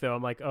a joke though.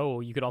 I'm like, oh,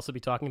 you could also be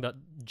talking about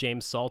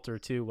James Salter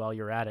too while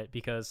you're at it,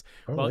 because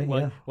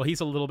well,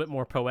 he's a little bit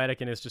more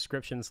poetic in his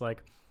descriptions.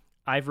 Like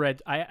I've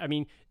read, I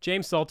mean,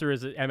 James Salter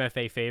is an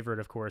MFA favorite,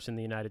 of course, in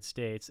the United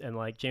States. And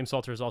like James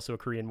Salter is also a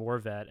Korean War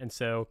vet. And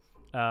so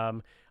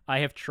I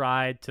have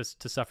tried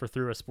to suffer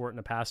through A Sport and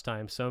a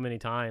Pastime so many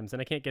times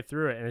and I can't get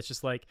through it. And it's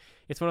just like,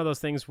 it's one of those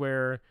things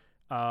where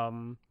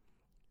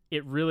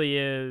it really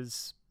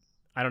is,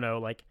 I don't know,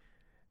 like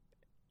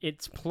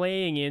it's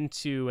playing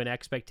into an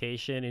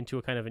expectation, into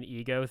a kind of an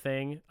ego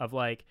thing of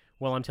like,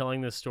 well, I'm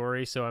telling this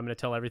story, so I'm going to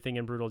tell everything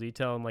in brutal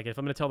detail. And like, if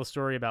I'm going to tell the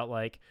story about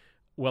like,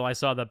 well, I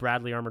saw the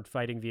Bradley armored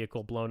fighting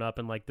vehicle blown up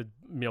and like the,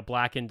 you know,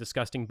 blackened,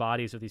 disgusting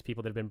bodies of these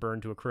people that have been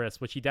burned to a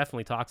crisp, which he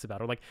definitely talks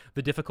about, or like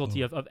the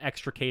difficulty of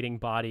extricating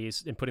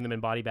bodies and putting them in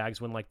body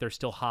bags when like they're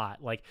still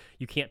hot. Like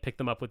you can't pick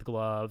them up with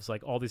gloves,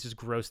 like all these just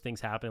gross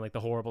things happening, like the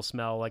horrible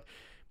smell. Like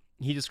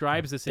he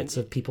describes this it's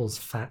people's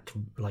fat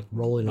like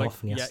rolling like,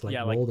 off, and he has to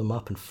yeah, roll them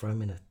up and throw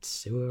them in a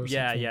sewer or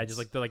something. Just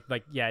like the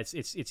like yeah,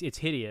 it's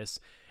hideous.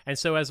 And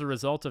so as a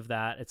result of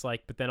that, it's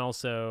like, but then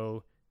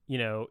also, you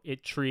know,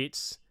 it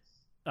treats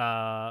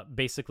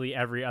basically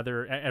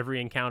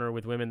every encounter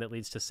with women that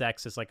leads to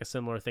sex is like a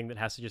similar thing that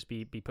has to just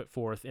be put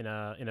forth in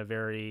a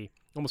very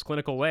almost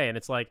clinical way. And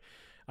it's like,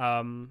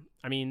 I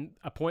mean,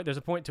 there's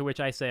a point to which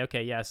I say,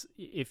 okay, yes,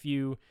 if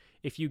you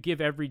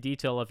give every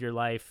detail of your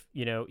life,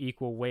 you know,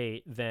 equal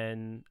weight,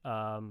 then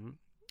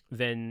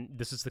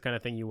this is the kind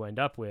of thing you end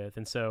up with.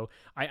 And so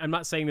I'm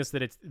not saying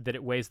that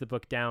it weighs the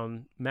book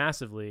down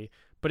massively,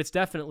 but it's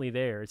definitely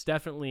there. It's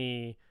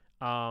definitely,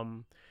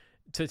 to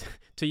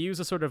use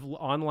a sort of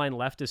online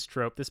leftist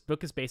trope, this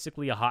book is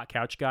basically a hot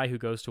couch guy who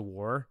goes to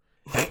war.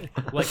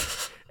 Like,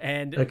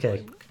 and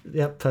okay,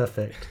 yeah,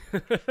 perfect.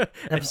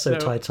 Episode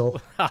title.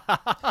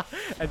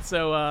 And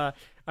so,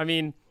 I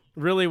mean,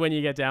 really, when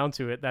you get down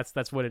to it,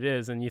 that's what it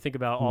is. And you think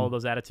about all of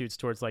those attitudes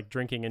towards like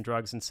drinking and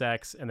drugs and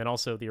sex, and then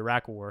also the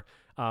Iraq War.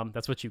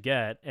 That's what you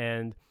get.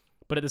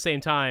 But at the same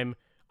time,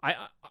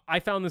 I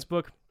found this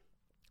book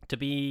to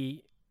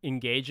be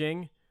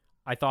engaging.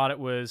 I thought it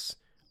was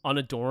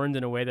unadorned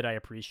in a way that I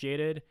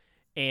appreciated,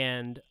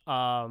 and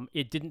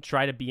it didn't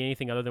try to be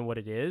anything other than what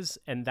it is,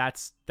 and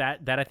that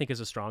I think is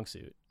a strong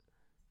suit.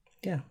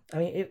 Yeah, I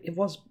mean, it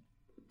was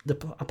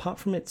apart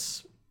from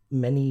its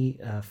many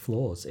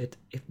flaws, it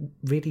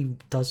really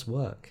does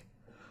work,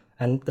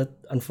 and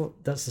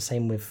that's the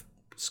same with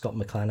Scott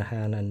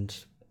McClanahan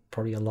and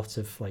probably a lot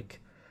of like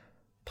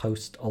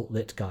post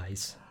alt-lit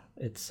guys.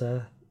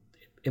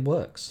 It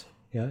works,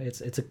 you know.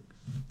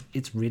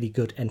 It's really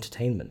good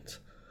entertainment,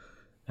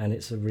 and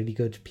it's a really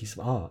good piece of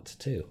art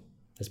too.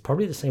 It's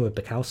probably the same with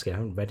Bukowski. I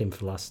haven't read him for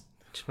the last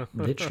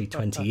literally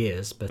 20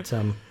 years, but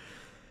I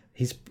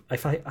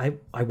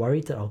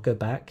worried that I'll go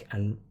back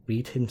and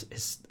read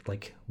his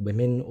like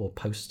Women or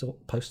Post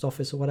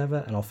Office or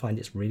whatever, and I'll find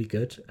it's really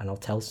good, and I'll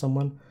tell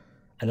someone,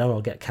 and then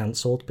I'll get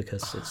cancelled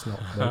because it's not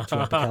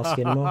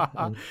Bukowski anymore.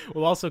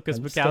 Well, also because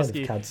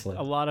Bukowski,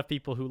 a lot of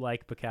people who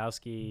like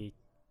Bukowski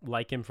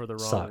like him for the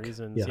wrong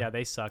reasons. Yeah,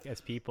 they suck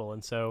as people.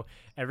 And so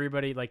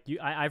everybody, like you,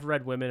 I've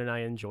read Women and I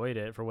enjoyed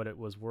it for what it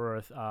was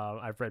worth.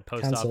 I've read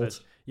Post Office.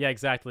 Yeah,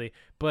 exactly.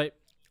 But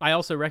I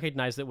also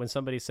recognize that when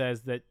somebody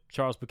says that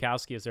Charles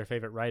Bukowski is their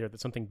favorite writer, that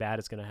something bad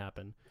is going to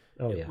happen.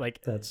 Oh yeah,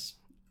 like that's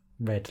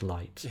red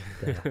light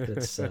there.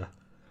 It's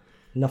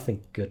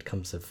nothing good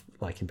comes of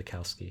liking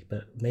Bukowski,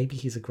 but maybe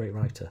he's a great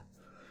writer.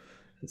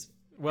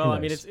 Well, I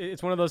mean,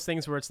 it's one of those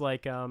things where it's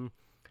like,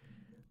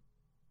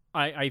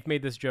 I've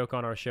made this joke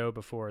on our show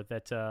before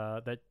that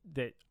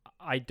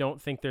I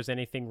don't think there's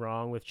anything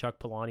wrong with Chuck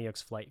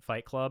Palahniuk's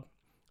Fight Club.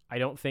 I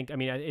don't think. I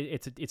mean,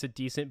 it's a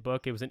decent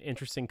book. It was an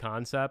interesting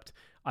concept.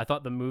 I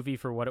thought the movie,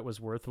 for what it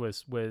was worth,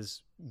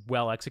 was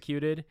well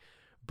executed.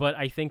 But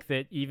I think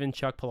that even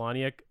Chuck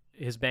Palahniuk,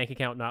 his bank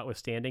account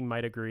notwithstanding,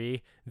 might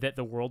agree that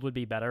the world would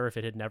be better if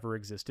it had never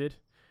existed.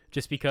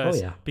 Just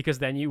because, because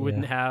then you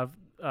wouldn't have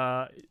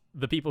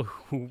the people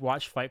who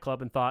watched Fight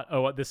Club and thought,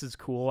 "Oh, this is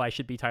cool. I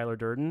should be Tyler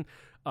Durden."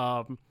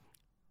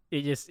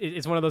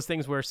 It's one of those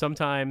things where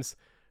sometimes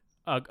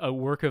a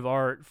work of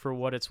art, for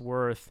what it's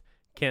worth,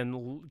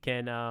 can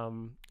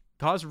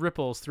cause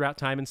ripples throughout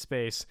time and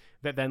space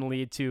that then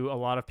lead to a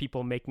lot of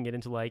people making it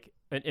into like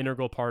an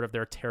integral part of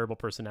their terrible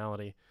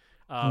personality.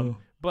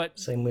 But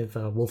same with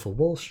Wolf of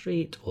Wall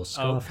Street or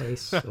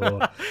Scarface.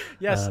 Or,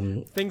 yes,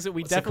 things that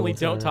we definitely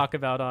don't talk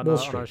about on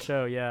our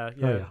show.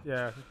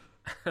 Yeah.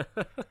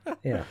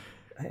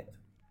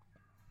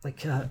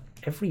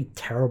 Every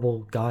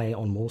terrible guy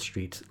on Wall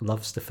Street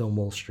loves to film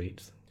Wall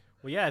Street.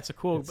 Well, yeah, it's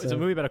a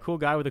movie about a cool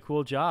guy with a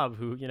cool job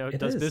who, you know,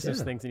 does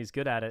business things, and he's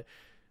good at it.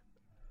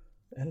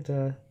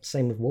 And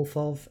same with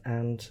Wolfov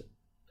and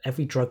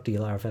every drug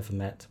dealer I've ever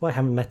met. Well, I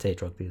haven't met any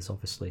drug dealers,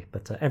 obviously,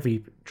 but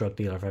every drug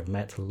dealer I've ever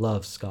met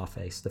loves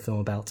Scarface, the film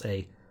about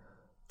a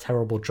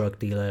terrible drug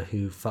dealer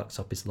who fucks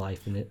up his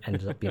life and it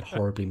ended up being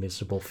horribly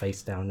miserable,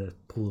 face down in a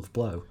pool of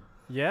blow.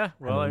 Yeah,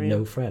 well, I mean,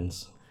 no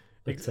friends.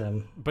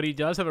 But he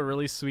does have a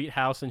really sweet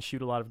house and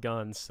shoot a lot of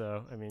guns.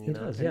 So I mean,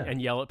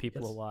 and yell at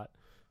people a lot.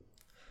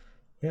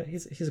 Yeah,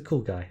 he's a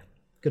cool guy.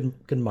 Good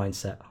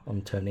mindset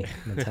on Tony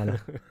Montana.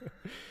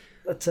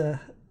 But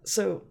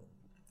so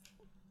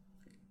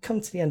come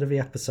to the end of the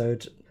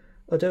episode.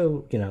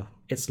 Although, you know,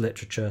 it's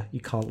literature, you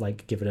can't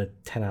like give it a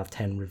 10 out of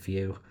 10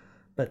 review.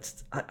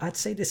 But I'd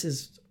say this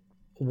is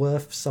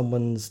worth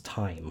someone's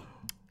time.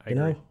 I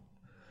agree.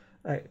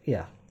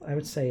 I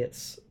would say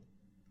it's.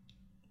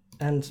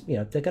 And, you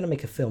know, they're going to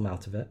make a film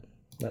out of it.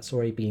 That's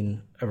already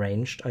been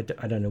arranged. I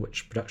don't know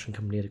which production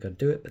company are going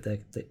to do it, but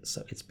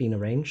so it's been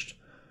arranged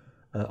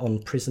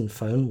on Prison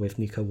Phone with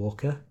Nico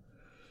Walker.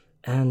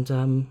 And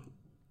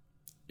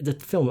the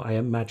film, I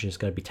imagine, is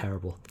going to be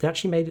terrible. They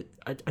actually made it.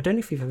 I don't know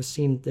if you've ever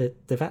seen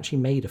that. They've actually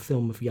made a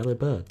film of Yellow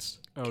Birds.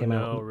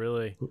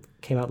 Really?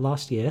 Came out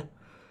last year.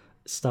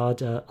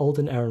 Starred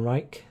Alden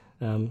Ehrenreich,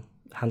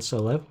 Han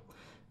Solo,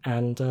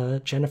 and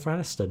Jennifer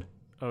Aniston.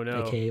 Oh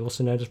no! AKA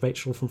also known as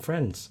Rachel from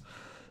Friends.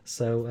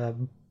 So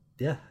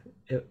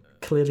it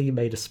clearly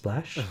made a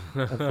splash.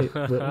 I think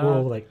we're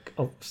all like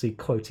obviously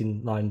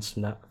quoting lines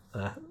from that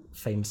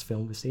famous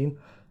film we've seen.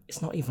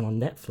 It's not even on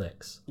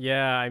Netflix.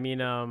 Yeah, I mean,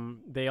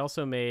 they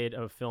also made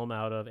a film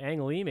out of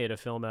Ang Lee made a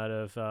film out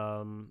of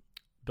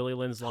Billy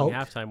Lynn's Long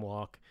Halftime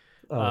Walk,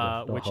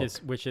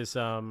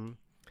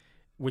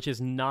 which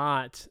is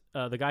not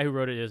the guy who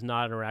wrote it is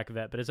not an Iraq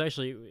vet, but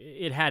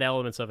it had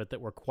elements of it that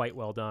were quite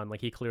well done.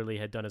 Like he clearly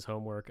had done his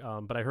homework.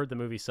 But I heard the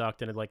movie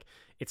sucked, and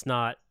it's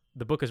not.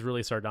 The book is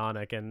really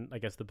sardonic, and I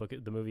guess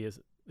the movie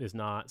is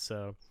not.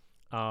 So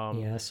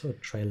I saw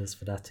trailers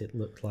for that. It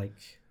looked like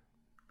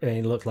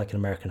an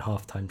American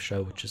halftime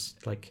show, which is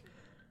like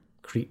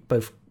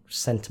both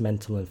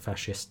sentimental and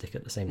fascistic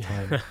at the same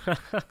time.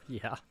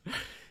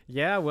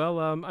 Yeah, well,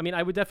 I mean,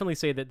 I would definitely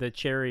say that The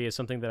Cherry is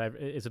something that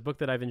is a book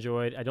that I've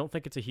enjoyed. I don't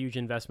think it's a huge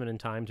investment in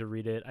time to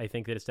read it. I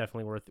think that it's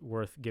definitely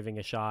worth giving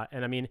a shot.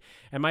 And I mean,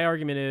 and my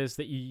argument is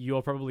that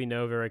you'll probably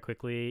know very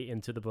quickly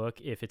into the book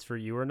if it's for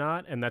you or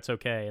not, and that's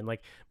okay. And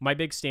like my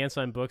big stance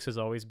on books has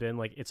always been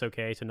like it's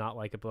okay to not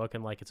like a book,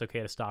 and like it's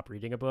okay to stop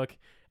reading a book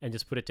and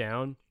just put it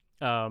down.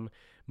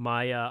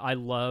 I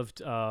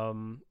loved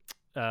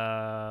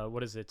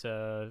what is it?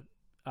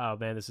 Oh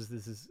man, this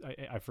is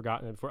I've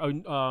forgotten it before.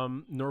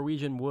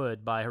 Norwegian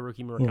Wood by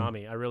Haruki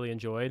Murakami. I really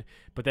enjoyed,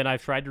 but then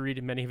I've tried to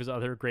read many of his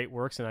other great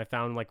works, and I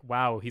found like,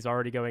 wow, he's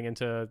already going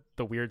into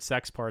the weird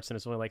sex parts, and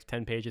it's only like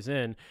 10 pages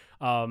in.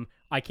 I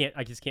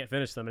just can't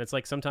finish them, and it's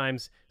like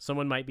sometimes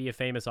someone might be a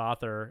famous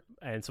author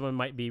and someone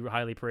might be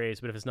highly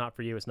praised, but if it's not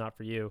for you, it's not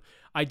for you.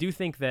 I do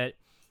think that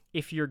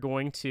if you're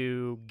going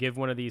to give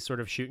one of these sort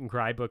of shoot and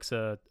cry books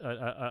a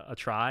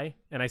try,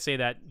 and I say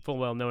that full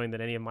well knowing that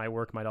any of my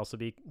work might also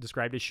be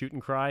described as shoot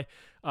and cry,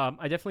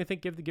 I definitely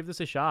think give this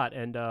a shot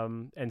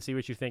and see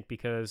what you think,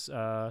 because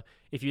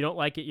if you don't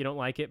like it, you don't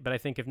like it. But I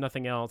think if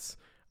nothing else,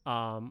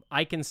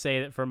 I can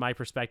say that from my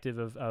perspective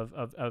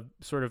of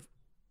sort of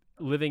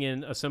living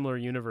in a similar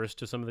universe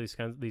to some of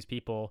these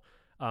people,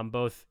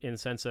 both in the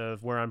sense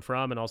of where I'm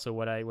from and also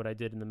what I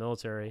did in the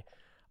military,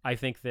 I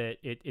think that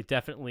it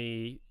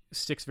definitely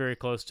sticks very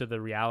close to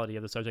the reality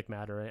of the subject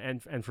matter,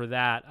 and for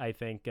that, I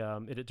think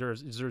it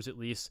deserves at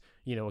least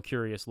a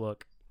curious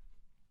look.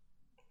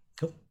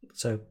 Cool.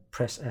 So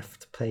press F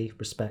to pay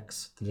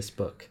respects to this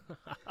book.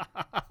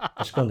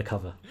 Just go on the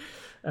cover.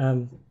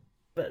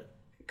 But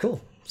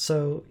cool.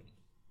 So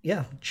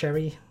yeah,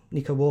 Cherry,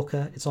 Nico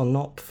Walker. It's on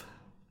Knopf.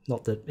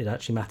 Not that it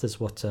actually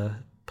matters what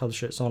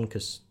publisher it's on,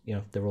 because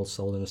they're all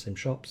sold in the same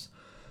shops.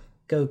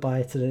 Go buy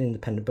it at an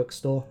independent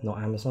bookstore, not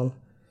Amazon.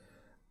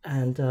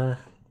 And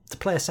to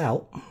play us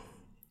out,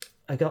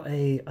 I got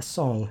a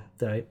song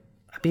that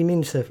I've been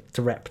meaning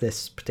to rep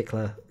this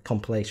particular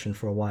compilation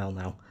for a while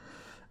now.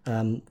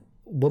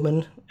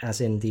 Woman,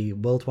 as in the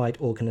Worldwide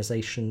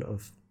Organization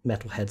of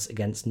Metalheads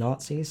Against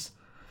Nazis,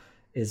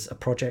 is a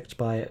project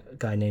by a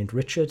guy named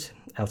Richard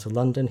out of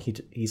London.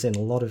 He's in a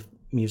lot of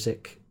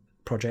music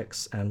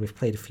projects, and we've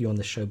played a few on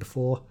this show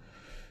before.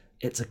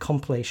 It's a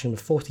compilation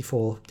of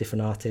 44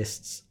 different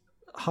artists.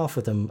 Half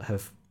of them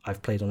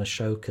I've played on the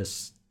show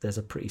because there's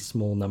a pretty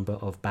small number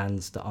of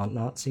bands that aren't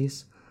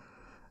Nazis.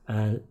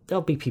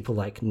 There'll be people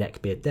like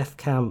Neckbeard Death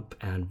Camp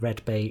and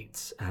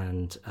Redbait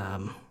and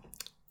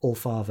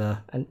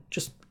Allfather, and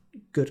just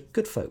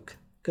good folk,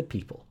 good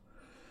people.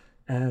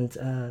 And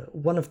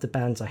one of the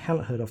bands I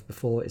hadn't heard of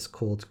before is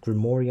called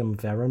Grimorium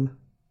Verum.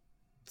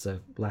 So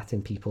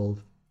Latin people,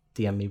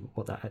 DM me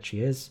what that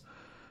actually is.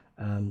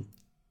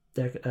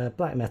 They're a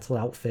black metal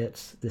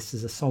outfit. This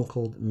is a song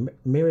called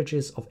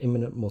Mirages of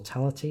Imminent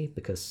Mortality,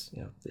 because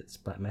it's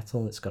black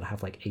metal and it's got to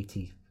have like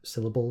 80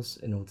 syllables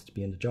in order to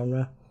be in the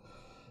genre.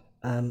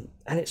 And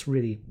it's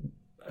really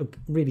a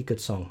really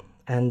good song.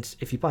 And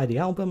if you buy the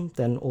album,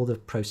 then all the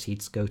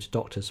proceeds go to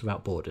Doctors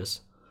Without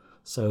Borders.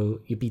 So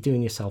you'd be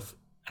doing yourself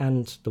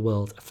and the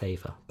world a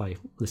favour by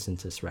listening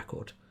to this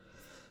record.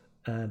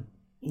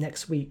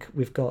 Next week,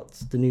 we've got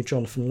the new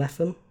Jonathan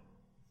Lethem.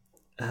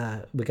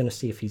 We're going to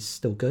see if he's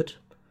still good.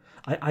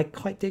 I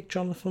quite dig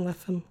Jonathan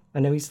Lethem. I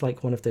know he's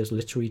like one of those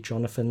literary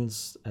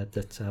Jonathans that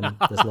there's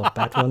a lot of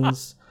bad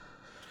ones.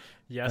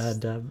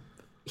 Yes. And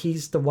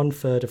he's the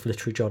 1/3 of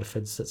literary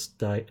Jonathans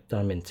that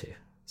I'm into.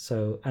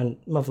 So, and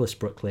Motherless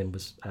Brooklyn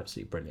was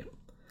absolutely brilliant.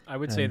 I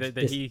would say that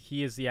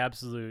he is the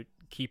absolute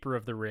keeper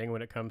of the ring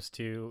when it comes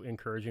to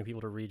encouraging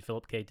people to read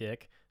Philip K.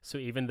 Dick. So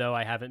even though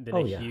I haven't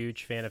been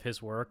huge fan of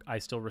his work, I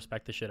still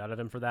respect the shit out of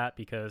him for that,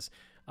 because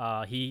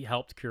he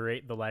helped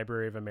curate the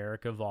Library of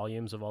America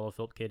volumes of all of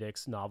Philip K.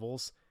 Dick's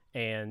novels.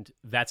 And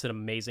that's an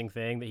amazing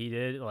thing that he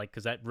did, like,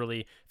 because that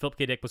really, Philip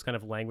K. Dick was kind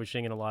of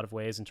languishing in a lot of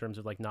ways in terms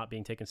of like not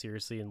being taken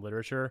seriously in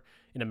literature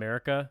in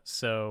America.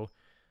 So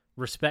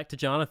respect to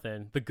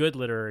Jonathan, the good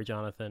literary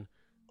Jonathan.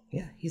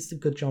 Yeah, he's the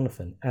good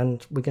Jonathan,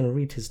 and we're going to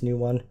read his new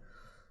one,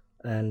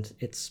 and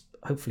it's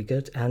hopefully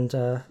good. And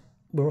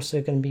we're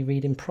also going to be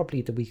reading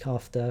probably the week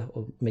after,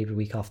 or maybe the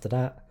week after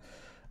that,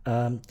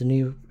 the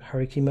new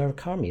Haruki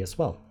Murakami as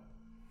well,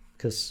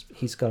 because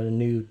he's got a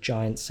new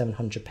giant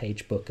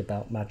 700-page book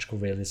about magical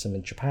realism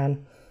in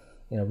Japan.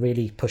 You know,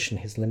 really pushing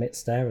his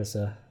limits there as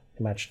a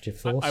imaginative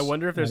force. I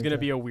wonder if there's going to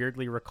be a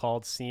weirdly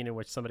recalled scene in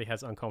which somebody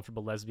has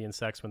uncomfortable lesbian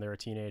sex when they're a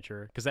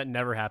teenager, because that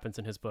never happens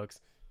in his books.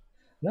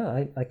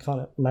 No, I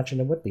can't imagine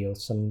it would be, or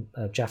some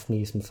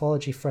Japanese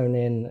mythology thrown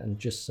in, and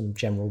just some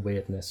general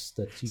weirdness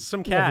that you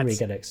never really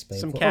get explained.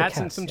 Some cats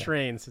and some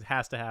trains. It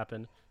has to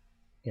happen.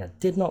 Yeah,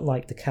 did not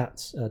like the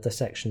cats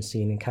dissection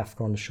scene in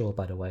Kafka on the Shore,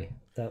 by the way.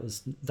 That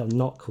was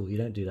not cool. You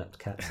don't do that to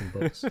cats in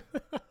books.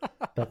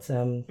 But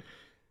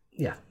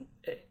yeah,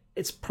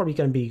 it's probably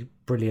going to be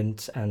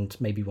brilliant, and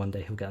maybe one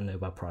day he'll get a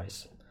Nobel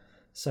Prize.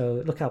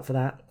 So look out for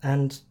that,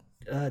 and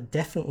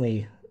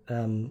definitely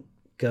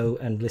go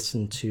and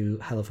listen to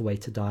Hell of a Way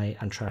to Die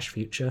and Trash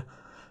Future.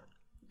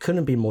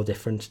 Couldn't be more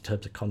different in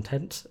terms of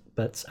content,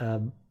 but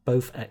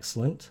both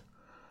excellent.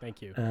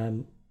 Thank you.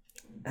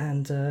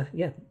 And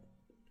yeah,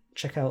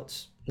 check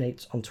out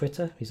Nate on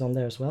Twitter. He's on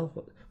there as well.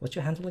 What's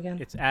your handle again?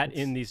 It's at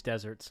In These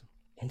Deserts.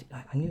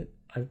 I knew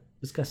I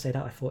was going to say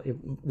that. I thought it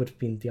would have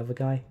been the other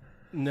guy.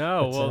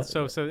 No, but,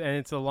 well, so and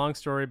it's a long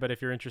story, but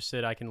if you're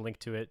interested, I can link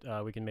to it.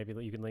 We can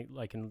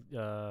I can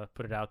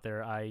put it out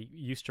there. I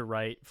used to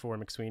write for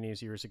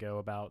McSweeney's years ago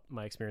about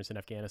my experience in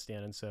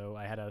Afghanistan, and so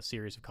I had a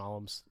series of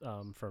columns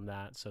from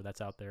that. So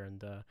that's out there,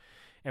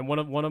 and one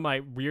of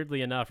my,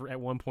 weirdly enough,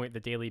 at one point the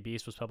Daily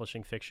Beast was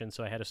publishing fiction,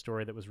 so I had a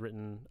story that was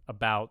written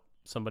about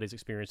somebody's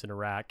experience in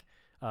Iraq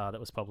that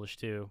was published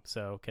too.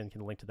 So can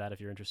link to that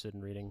if you're interested in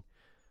reading.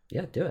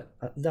 Yeah, do it.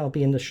 That'll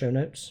be in the show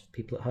notes,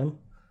 people at home,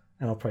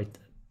 and I'll probably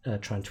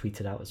try and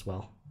tweet it out as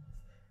well.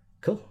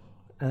 Cool.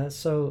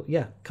 So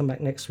yeah, come back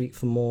next week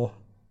for more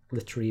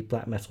literary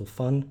black metal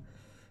fun.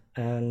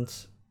 And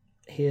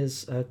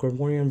here's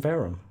Grammorian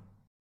Verum.